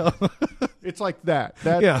 Yeah. It's like that.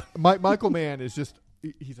 Michael Mann is just,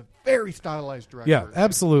 he's a very stylized director. Yeah,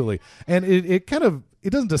 absolutely. And it kind of,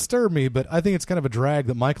 it doesn't disturb me, but I think it's kind of a drag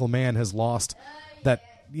that Michael Mann has lost that,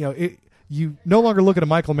 you no longer look at a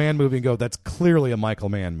Michael Mann movie and go, that's clearly a Michael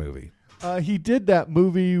Mann movie. He did that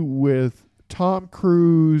movie with Tom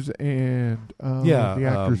Cruise and the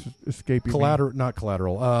actor's escaping Collateral, not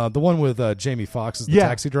Collateral. The one with Jamie Foxx as the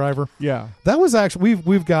taxi driver. Yeah. That was actually,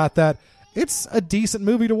 we've got that. It's a decent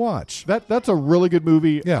movie to watch. That's a really good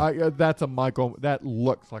movie. Yeah. That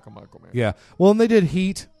looks like a Michael Mann. Yeah. Well, and they did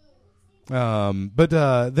Heat. But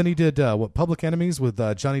then he did, Public Enemies with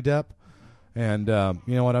Johnny Depp. And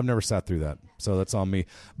you know what? I've never sat through that, so that's on me.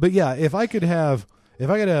 But yeah, if I could have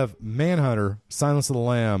Manhunter, Silence of the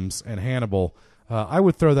Lambs, and Hannibal, I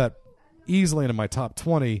would throw that easily into my top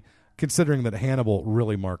 20. Considering that Hannibal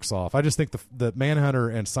really marks off, I just think the Manhunter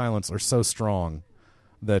and Silence are so strong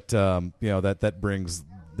that that brings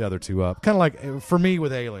the other two up. Kind of like for me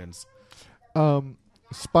with Aliens.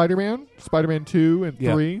 Spider-Man 2 and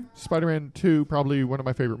 3. Spider-Man 2, probably one of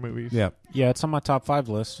my favorite movies. Yeah, it's on my top 5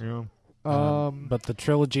 list. Yeah. But the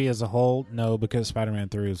trilogy as a whole, no, because Spider-Man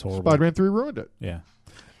 3 is horrible. Spider-Man 3 ruined it. Yeah.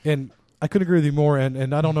 And I couldn't agree with you more,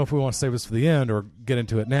 and I don't know if we want to save this for the end or get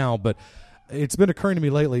into it now, but it's been occurring to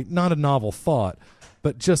me lately, not a novel thought,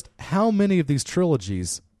 but just how many of these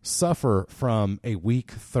trilogies suffer from a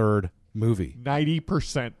weak third movie.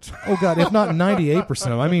 90%. Oh, God, if not 98% of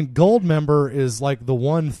them. I mean, Goldmember is like the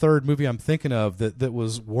 1/3 movie I'm thinking of that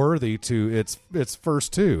was worthy to its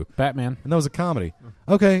first two. Batman. And that was a comedy.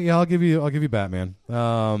 Okay, yeah, I'll give you Batman.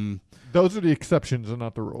 Those are the exceptions and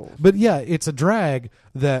not the rules. But yeah, it's a drag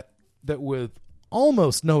that with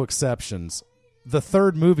almost no exceptions, the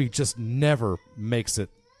third movie just never makes it.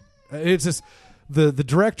 It's just the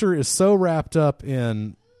director is so wrapped up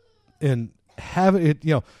in having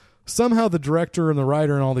it, somehow the director and the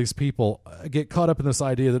writer and all these people get caught up in this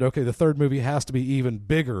idea that, okay, the third movie has to be even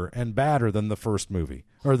bigger and badder than the first movie,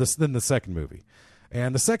 or than the second movie.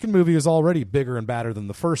 And the second movie is already bigger and badder than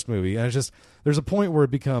the first movie. And it's just, there's a point where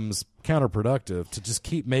it becomes counterproductive to just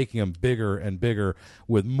keep making them bigger and bigger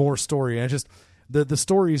with more story. And it's just, the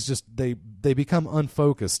stories just, they become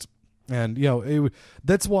unfocused. And,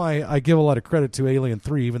 that's why I give a lot of credit to Alien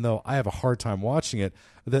 3, even though I have a hard time watching it,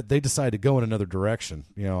 that they decided to go in another direction.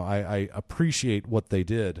 I appreciate what they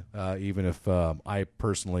did, even if I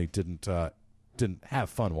personally didn't have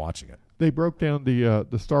fun watching it. They broke down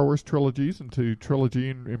the Star Wars trilogies into trilogy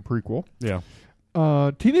and prequel. Yeah.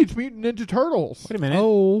 Teenage Mutant Ninja Turtles. Wait a minute.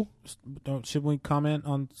 Oh. Should we comment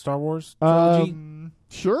on Star Wars trilogy?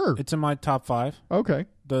 Sure. It's in my top 5. Okay.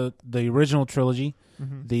 The original trilogy.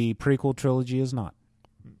 Mm-hmm. The prequel trilogy is not.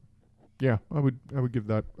 Yeah, I would give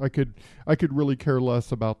that. I could really care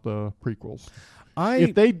less about the prequels.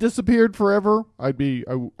 If they disappeared forever, I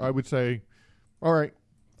would say, all right.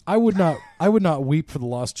 I would not weep for the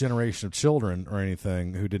lost generation of children or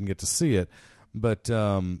anything who didn't get to see it, but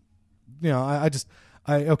I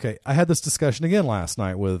had this discussion again last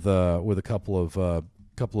night with a couple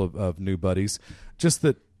of new buddies, just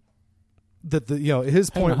that his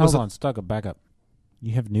point was hold on, back up.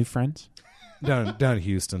 You have new friends? down in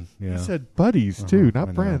Houston. Yeah, you said buddies too,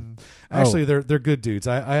 not friends. Actually, they're good dudes.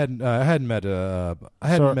 I hadn't met Are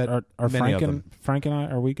many of them. Frank and I,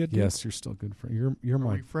 are we good? Yes, you're still good friends. You're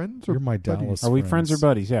my friends. You're my buddies? Dallas. Are we friends or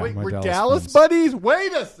buddies? Yeah, Wait, my we're Dallas Dallas friends. buddies.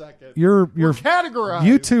 Wait a second. You're categorized.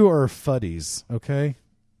 You two are fuddies. Okay,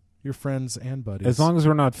 you're friends and buddies. As long as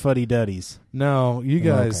we're not fuddy duddies. No, you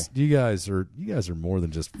guys. Okay. You guys are more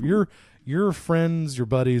than just You're friends, your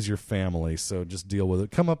buddies, your family. So just deal with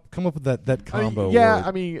it. Come up with that combo.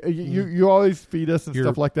 You always feed us and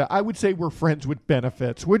stuff like that. I would say we're friends with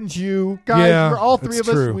benefits, wouldn't you, guys? Yeah, we're all three of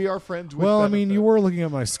us. We are friends with. Well, benefits. I mean, you were looking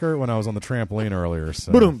at my skirt when I was on the trampoline earlier.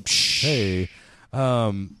 So hey,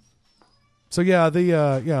 so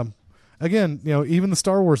yeah, Again, even the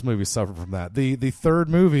Star Wars movies suffer from that. The third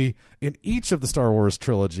movie in each of the Star Wars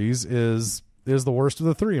trilogies is the worst of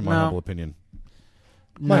the three, in my humble opinion.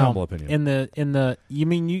 Humble opinion.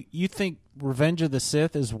 You think Revenge of the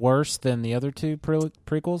Sith is worse than the other two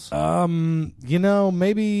prequels?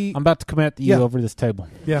 Maybe I'm about to come at you over this table.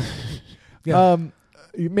 Yeah.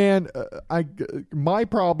 My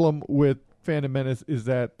problem with Phantom Menace is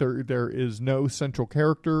that there is no central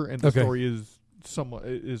character and the story is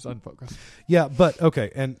unfocused. Yeah, but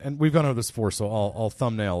okay, and we've gone over this before, so I'll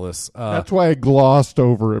thumbnail this. That's why I glossed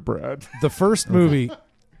over it, Brad. The first movie.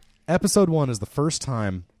 Episode 1 is the first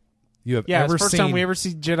time you have ever seen. Yeah, it's the first time we ever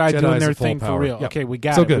see Jedi doing their thing for real. Yeah. Okay, we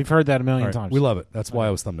got it. Good. We've heard that a million times. We love it. That's why I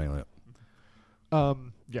was thumbnailing it.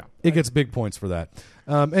 It gets big points for that.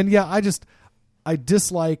 I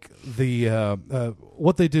dislike the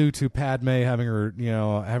what they do to Padme having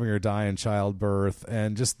her die in childbirth,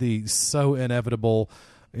 and just the so inevitable,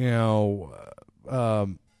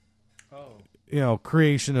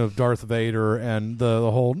 creation of Darth Vader and the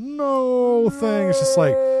whole thing. It's just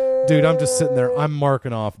like, dude, I'm just sitting there. I'm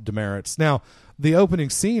marking off demerits. Now, the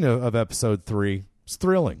opening scene of Episode 3 is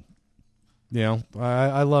thrilling.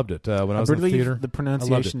 I loved it when I was in the theater. The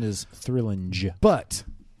pronunciation is thrilling. But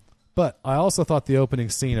I also thought the opening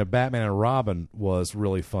scene of Batman and Robin was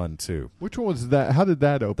really fun too. Which one was that? How did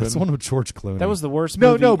that open? That's the one with George Clooney. That was the worst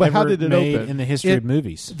movie but how did it made open? in the history of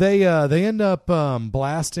movies. They end up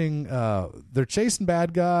blasting. They're chasing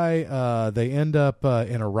bad guy. They end up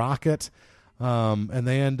in a rocket, and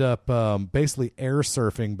they end up basically air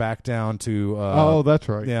surfing back down to. That's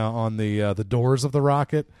right. Yeah, on the doors of the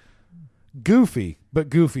rocket. Goofy, but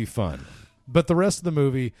goofy fun. But the rest of the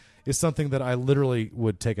movie is something that I literally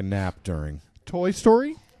would take a nap during. Toy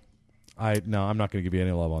Story? No, I'm not going to give you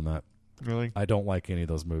any love on that. Really? I don't like any of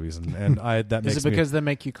those movies, and that makes Is it because they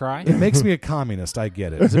make you cry? It makes me a communist. I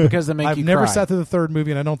get it. Is it because they make you cry? I've never sat through the third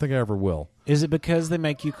movie, and I don't think I ever will. Is it because they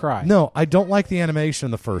make you cry? No, I don't like the animation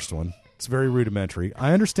in the first one. It's very rudimentary.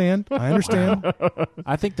 I understand.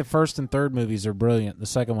 I think the first and third movies are brilliant. The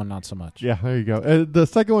second one, not so much. Yeah, there you go. The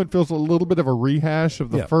second one feels a little bit of a rehash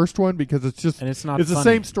of the first one because it's just it's not. It's the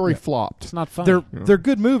same story flopped. It's not funny. They're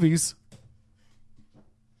good movies.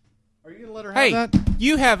 Are you going to let her have that?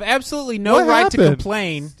 You have absolutely no right to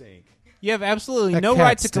complain. You have absolutely no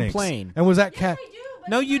right to complain. And was that cat?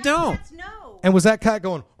 No, you don't. And was that cat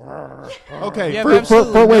going? Okay,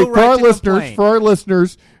 for our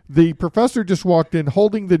listeners, the professor just walked in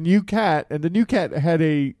holding the new cat, and the new cat had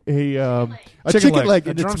a chicken leg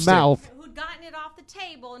in its mouth. Who'd gotten it off the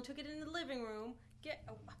table and took it in the living room.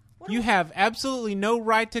 You have absolutely no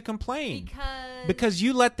right to complain because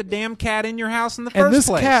you let the damn cat in your house in the first place.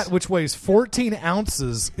 And this cat, which weighs 14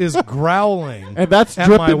 ounces, is growling. And that's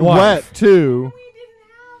dripping wet too.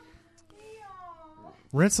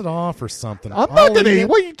 Rinse it off or something. I'm not going to eat it.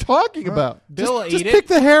 What are you talking about? Bill will eat it. Just pick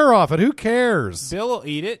the hair off it. Who cares? Bill will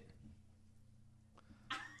eat it.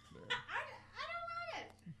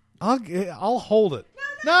 I'll hold it.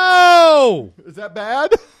 No! Is that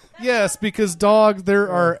bad? Yes, because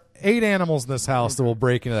there are 8 animals in this house that will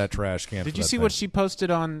break into that trash can. Did you see what she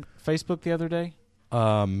posted on Facebook the other day?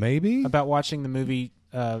 Maybe. About watching the movie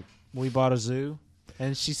We Bought a Zoo.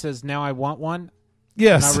 And she says, now I want one.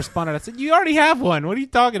 Yes. And I responded, I said, you already have one. What are you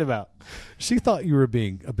talking about? She thought you were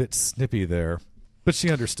being a bit snippy there, but she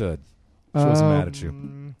understood. She wasn't mad at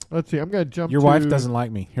you. Let's see. I'm going to jump. Your wife doesn't like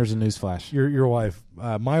me. Here's a newsflash. Your wife,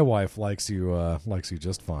 my wife, likes you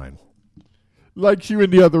just fine. Likes you in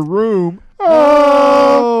the other room.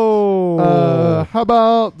 Oh. How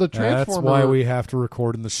about the Transformers? That's why we have to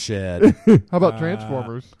record in the shed. How about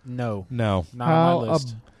Transformers? No. No. Not on my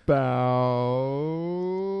list. I'm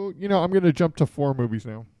going to jump to 4 movies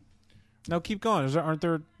now. No, keep going. Aren't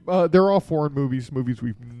there? They're all foreign movies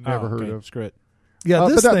we've never heard of. Screw it. Yeah,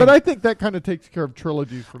 but I think that kind of takes care of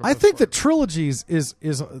trilogies. For the I think that trilogies is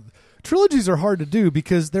trilogies are hard to do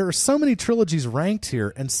because there are so many trilogies ranked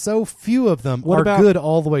here, and so few of them are good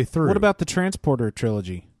all the way through. What about the Transporter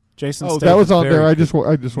trilogy? Jason Statham. That was on there. I just went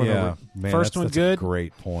over. Man, First one that's good. A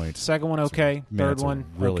great point. Second one okay. Third that's one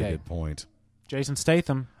a really okay. good point. Jason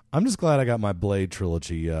Statham. I'm just glad I got my Blade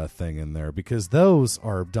trilogy thing in there because those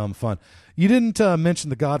are dumb fun. You didn't mention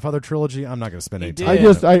the Godfather trilogy. I'm not going to spend any time. I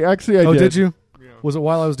did. Did You? Yeah. Was it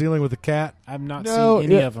while I was dealing with the cat? I've not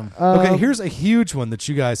seen any of them. Okay, here's a huge one that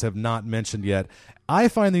you guys have not mentioned yet. I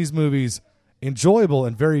find these movies enjoyable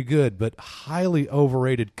and very good, but highly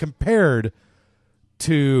overrated compared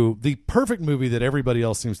to the perfect movie that everybody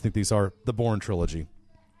else seems to think these are, the Bourne trilogy.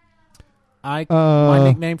 My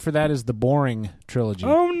nickname for that is the Boring trilogy.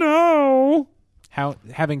 Oh no!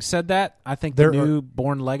 Having said that, I think the new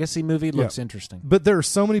Bourne Legacy movie looks interesting. But there are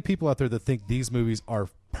so many people out there that think these movies are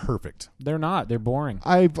perfect. They're not. They're boring.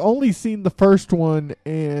 I've only seen the first one,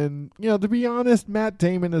 and to be honest, Matt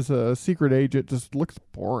Damon as a secret agent just looks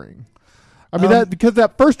boring. I mean, because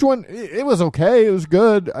that first one, it was okay. It was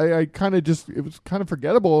good. I kind of it was kind of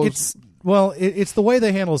forgettable. It's the way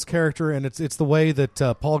they handle his character, and it's the way that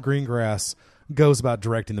Paul Greengrass goes about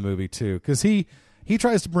directing the movie too, because he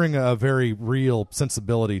tries to bring a very real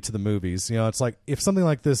sensibility to the movies. It's like if something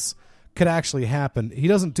like this could actually happen, he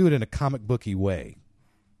doesn't do it in a comic booky way.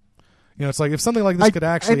 It's like if something like this could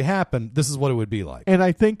actually happen, this is what it would be like. And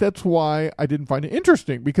I think that's why I didn't find it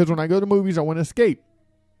interesting, because when I go to movies, I want to escape.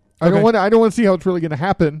 I don't want to see how it's really going to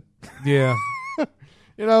happen. Yeah.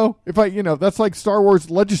 If that's like Star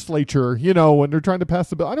Wars legislature, when they're trying to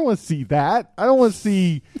pass the bill. I don't want to see that. I don't want to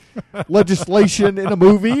see legislation in a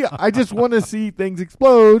movie. I just want to see things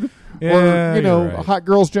explode or, hot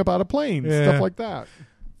girls jump out of planes, stuff like that.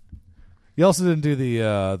 You also didn't do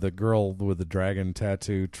the girl with the dragon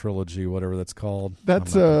tattoo trilogy, whatever that's called.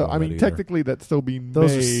 That's technically that's still being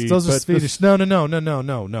made. Those are Swedish. No.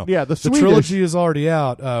 Yeah, the trilogy is already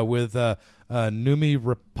out with Noomi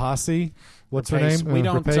Rapace. What's her name?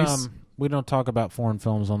 We don't talk about foreign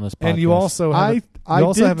films on this podcast. And you also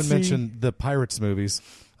haven't mentioned the Pirates movies.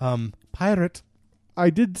 Pirate. I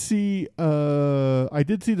did see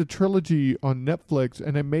the trilogy on Netflix,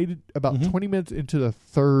 and I made it about 20 minutes into the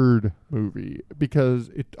third movie because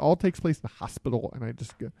it all takes place in the hospital, and I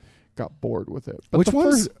just got bored with it. But which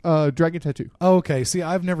one's Dragon Tattoo? Oh, okay. See,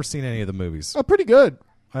 I've never seen any of the movies. Oh, pretty good.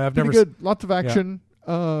 Lots of action.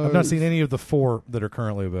 Yeah. I've not seen any of the 4 that are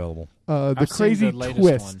currently available. The Crazy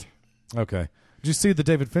Twist. One. Okay. Did you see the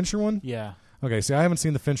David Fincher one? Yeah. Okay. See, I haven't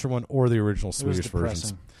seen the Fincher one or the original Swedish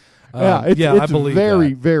versions. It's I believe very,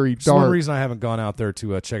 that. very dark. It's one reason I haven't gone out there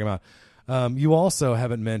to check them out. You also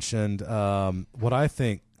haven't mentioned what I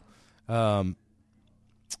think. I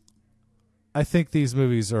think these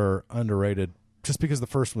movies are underrated just because the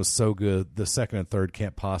first one was so good. The second and third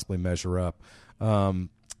can't possibly measure up. The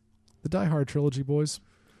Die Hard trilogy, boys.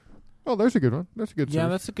 Oh, there's a good one. That's a good. Yeah,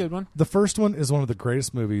 that's a good one. The first one is one of the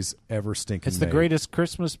greatest movies ever stinking. It's the greatest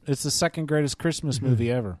Christmas. It's the second greatest Christmas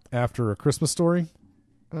movie ever. After A Christmas Story.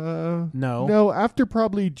 No. After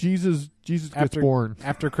probably Jesus gets born.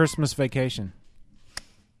 After Christmas Vacation.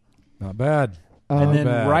 Not bad. And then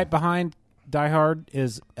right behind Die Hard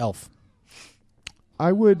is Elf.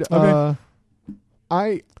 I would. Okay.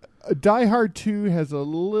 Die Hard 2 has a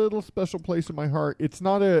little special place in my heart. It's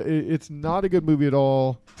not a good movie at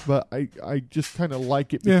all, but I just kind of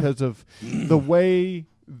like it because of the way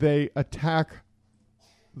they attack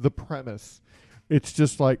the premise. It's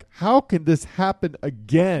just like, how can this happen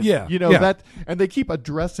again? Yeah. That, and they keep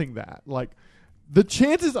addressing that. Like, the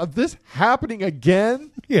chances of this happening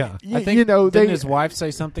again. Yeah. I think, didn't his wife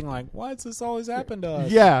say something like, why does this always happen to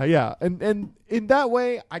us? Yeah. And in that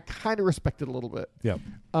way, I kind of respect it a little bit. Yeah.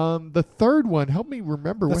 The third one, help me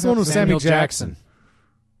remember. That's the one with Samuel Jackson.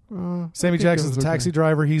 Sammy Jackson's a taxi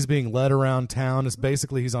driver. He's being led around town. It's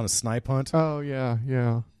basically he's on a snipe hunt. Oh, yeah.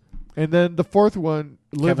 And then the fourth one,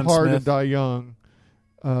 Live Kevin Hard Smith. and Die Young.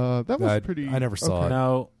 That was pretty... I never saw it.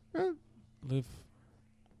 No.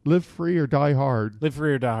 Live Free or Die Hard. Live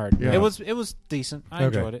Free or Die Hard. Yeah. It was decent. I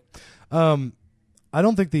enjoyed it. I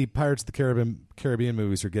don't think the Pirates of the Caribbean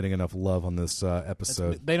movies are getting enough love on this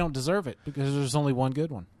episode. They don't deserve it because there's only one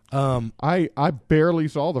good one. I barely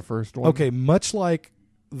saw the first one. Okay, much like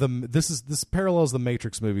this parallels the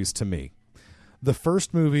Matrix movies to me. The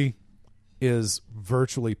first movie is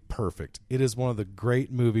virtually perfect. It is one of the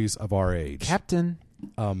great movies of our age. Captain.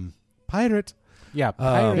 Pirate. Yeah,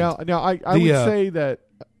 Pirate. Now I would say that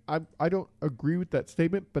I don't agree with that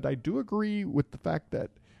statement, but I do agree with the fact that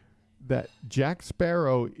Jack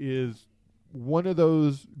Sparrow is one of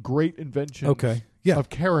those great inventions of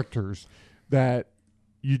characters that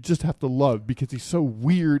you just have to love because he's so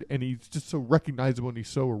weird and he's just so recognizable and he's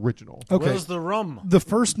so original. Okay. Where's the rum? The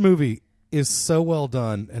first movie is so well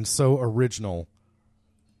done and so original.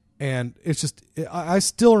 And it's just, I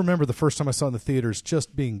still remember the first time I saw it in the theaters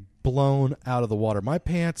just being blown out of the water. My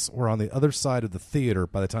pants were on the other side of the theater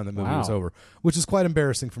by the time the movie was over, which is quite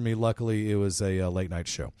embarrassing for me. Luckily, it was a late night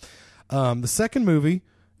show. The second movie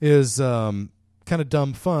is kind of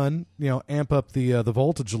dumb fun, amp up the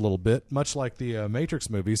voltage a little bit, much like the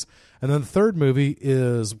Matrix movies. And then the third movie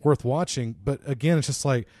is worth watching. But again, it's just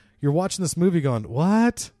like you're watching this movie going,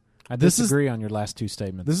 what? I disagree on your last two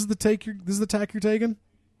statements. This is the tack you're taking?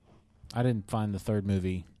 I didn't find the third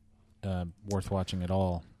movie worth watching at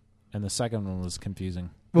all, and the second one was confusing.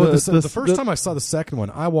 Well, the first time I saw the second one,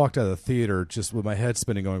 I walked out of the theater just with my head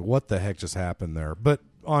spinning, going, "What the heck just happened there?" But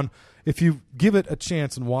if you give it a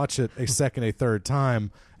chance and watch it a second, a third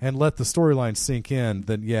time, and let the storyline sink in,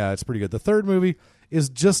 then yeah, it's pretty good. The third movie is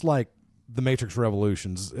just like the Matrix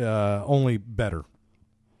Revolutions, only better.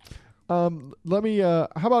 Let me. How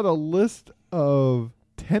about a list of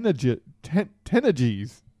Tenages?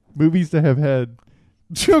 Movies that have had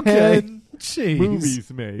 10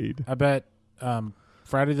 movies made. I bet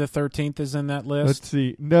Friday the 13th is in that list. Let's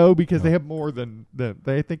see. No, because they have more than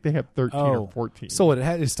I think they have 13 or 14. So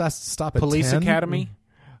it stop at Police 10? Academy?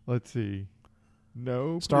 Let's see.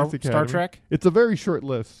 No. Star Trek? It's a very short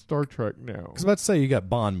list. Star Trek, no. I was about to say, you got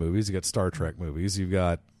Bond movies, you got Star Trek movies, you've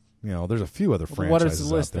got, there's a few other franchises what is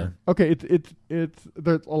the list out there. then? Okay, it's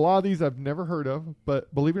there's a lot of these I've never heard of,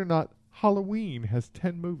 but believe it or not, Halloween has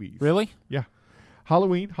 10 movies. Really? Yeah.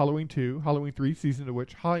 Halloween 2, Halloween 3, Season of the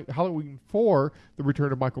Witch, Halloween 4, The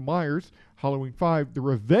Return of Michael Myers, Halloween 5, The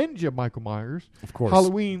Revenge of Michael Myers, of course,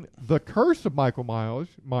 Halloween, The Curse of Michael Myers,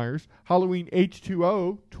 Halloween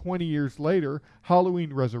H2O, 20 years later,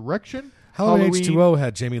 Halloween Resurrection, Halloween H2O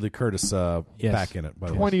had Jamie Lee Curtis back in it, by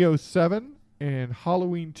the way. 2007, and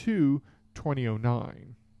Halloween 2,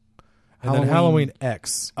 2009. And then Halloween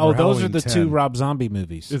X. Oh, those Halloween are the 10. two Rob Zombie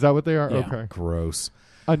movies. Is that what they are? Yeah. Okay. Gross.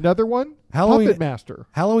 Another one, Puppet Master.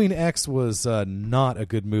 Halloween X was not a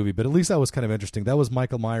good movie, but at least that was kind of interesting. That was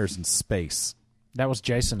Michael Myers in space. That was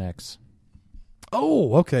Jason X.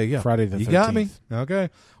 Oh, okay, yeah. Friday the 13th. You got me.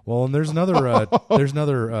 Okay. Well, and there's another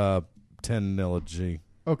 10-nilogy.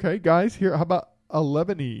 Okay, guys, here, how about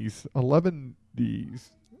 11 movies.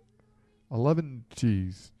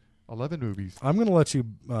 I'm going to let you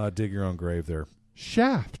dig your own grave there.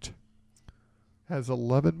 Shaft has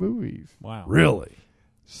 11 movies. Wow. Really?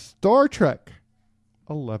 Star Trek,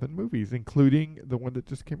 11 movies, including the one that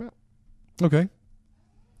just came out. Okay.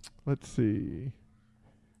 Let's see.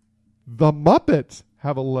 The Muppets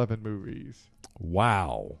have 11 movies.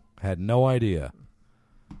 Wow. Had no idea.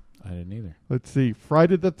 I didn't either. Let's see.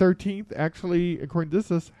 Friday the 13th, actually, according to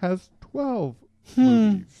this, has 12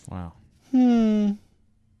 movies. Wow.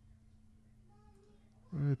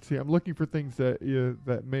 Let's see. I'm looking for things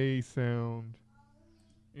that may sound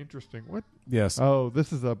interesting. What? Yes. Oh,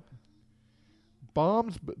 this is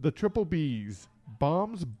Bombs, the Triple Bs.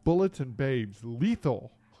 Bombs, Bullets, and Babes.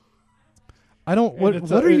 Lethal. I don't.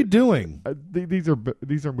 What are you doing? These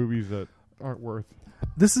are movies that aren't worth.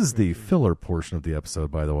 This is the filler portion of the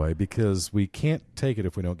episode, by the way, because we can't take it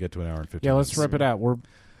if we don't get to an hour and 15 Yeah, minutes. let's wrap it out.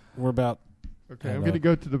 We're about. Okay, I'm going to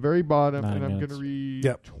go to the very bottom, 9 and I'm going minutes. to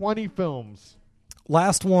read 20 films.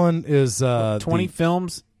 Last one is 20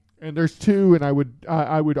 films. And there's 2, and I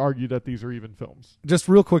would argue that these are even films. Just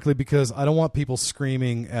real quickly, because I don't want people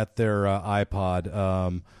screaming at their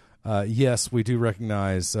iPod. Yes, we do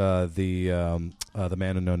recognize the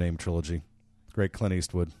Man with No Name trilogy. Great Clint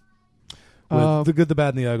Eastwood. With The Good, the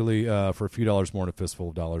Bad, and the Ugly for a few dollars more than a fistful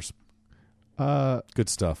of dollars. Good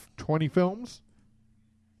stuff. 20 films.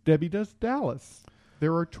 Debbie Does Dallas.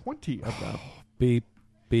 There are 20 of them. Beep,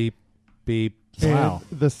 beep, beep. And wow.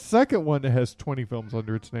 The second one that has 20 films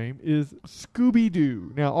under its name is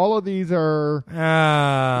Scooby-Doo. Now, all of these are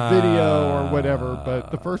video or whatever,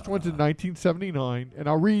 but the first one's in 1979, and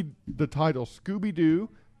I'll read the title. Scooby-Doo,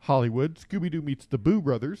 Hollywood. Scooby-Doo meets the Boo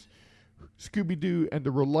Brothers. Scooby-Doo and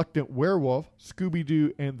the Reluctant Werewolf.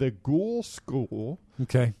 Scooby-Doo and the Ghoul School.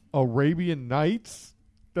 Okay. Arabian Nights.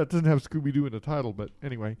 That doesn't have Scooby-Doo in the title, but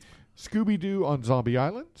anyway. Scooby-Doo on Zombie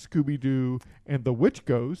Island, Scooby-Doo and the Witch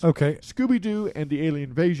Goes, okay. Scooby-Doo and the Alien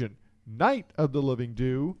Invasion, Night of the Living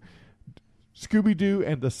Doo, Scooby-Doo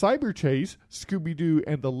and the Cyber Chase, Scooby-Doo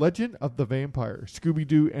and the Legend of the Vampire,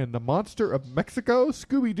 Scooby-Doo and the Monster of Mexico,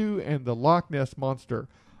 Scooby-Doo and the Loch Ness Monster,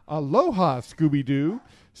 Aloha Scooby-Doo,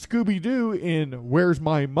 Scooby-Doo in Where's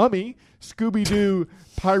My Mummy, Scooby-Doo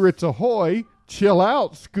Pirates Ahoy, Chill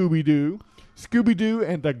Out Scooby-Doo, Scooby-Doo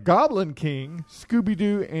and the Goblin King,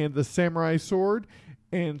 Scooby-Doo and the Samurai Sword,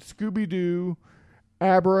 and Scooby-Doo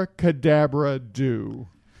Abracadabra Doo.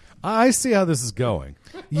 I see how this is going.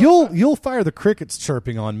 You'll fire the crickets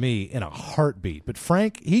chirping on me in a heartbeat, but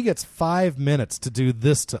Frank, he gets 5 minutes to do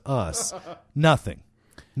this to us. Nothing.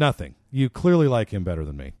 You clearly like him better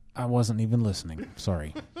than me. I wasn't even listening.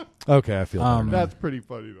 Sorry. Okay, I feel better. That's pretty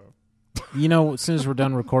funny, though. You know, as soon as we're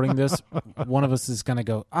done recording this, one of us is going to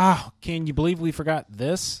go, can you believe we forgot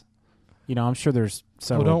this? You know, I'm sure there's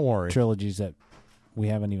several don't worry. trilogies that we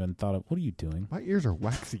haven't even thought of. What are you doing? My ears are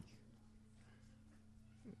waxy.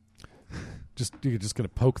 You're just going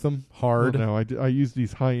to poke them hard? No, I use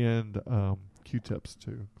these high-end Q-tips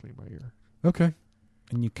to clean my ear. Okay.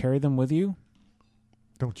 And you carry them with you?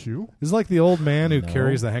 Don't you? It's like the old man who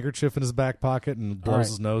carries the handkerchief in his back pocket and blows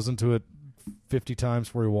his nose into it 50 times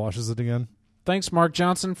before he washes it again. Thanks, Mark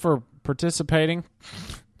Johnson, for participating.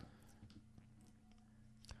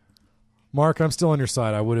 Mark, I'm still on your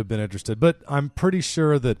side. I would have been interested. But I'm pretty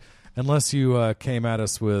sure that unless you came at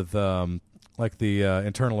us with like the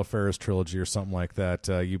Internal Affairs trilogy or something like that,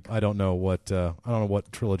 I don't know what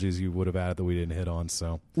trilogies you would have added that we didn't hit on.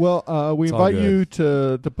 So well, we invite you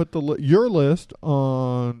to put your list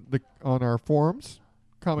on our forums.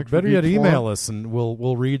 Comics better yet, email us and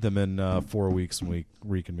we'll read them in 4 weeks when we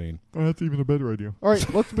reconvene. Oh, that's even a better idea. All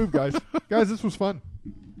right, let's move, guys. Guys, this was fun.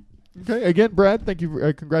 Okay, again, Brad, thank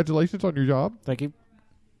you. Congratulations on your job. Thank you.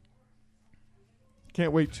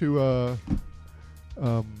 Can't wait to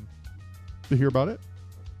hear about it.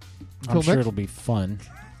 I'm sure it'll be fun.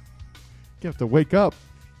 You have to wake up.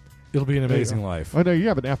 It'll be an amazing life. I know you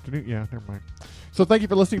have an afternoon. Yeah, never mind. So thank you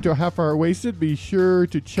for listening to A Half Hour Wasted. Be sure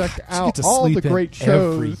to check out all the great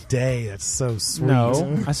shows every day. That's so sweet.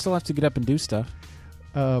 No, I still have to get up and do stuff.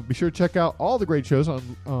 Be sure to check out all the great shows on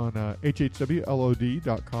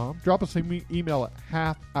hhwlod.com. Drop us an email at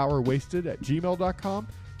halfhourwasted@gmail.com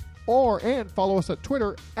and follow us at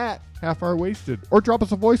Twitter at halfhourwasted, or drop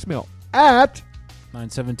us a voicemail at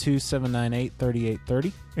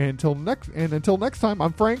 972-798-3830. Until next time,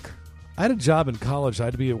 I'm Frank. I had a job in college I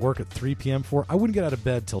had to be at work at 3 p.m. for. I wouldn't get out of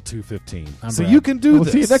bed till 2:15. So you can do this.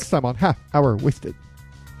 We'll see you next time on Half Hour Wasted.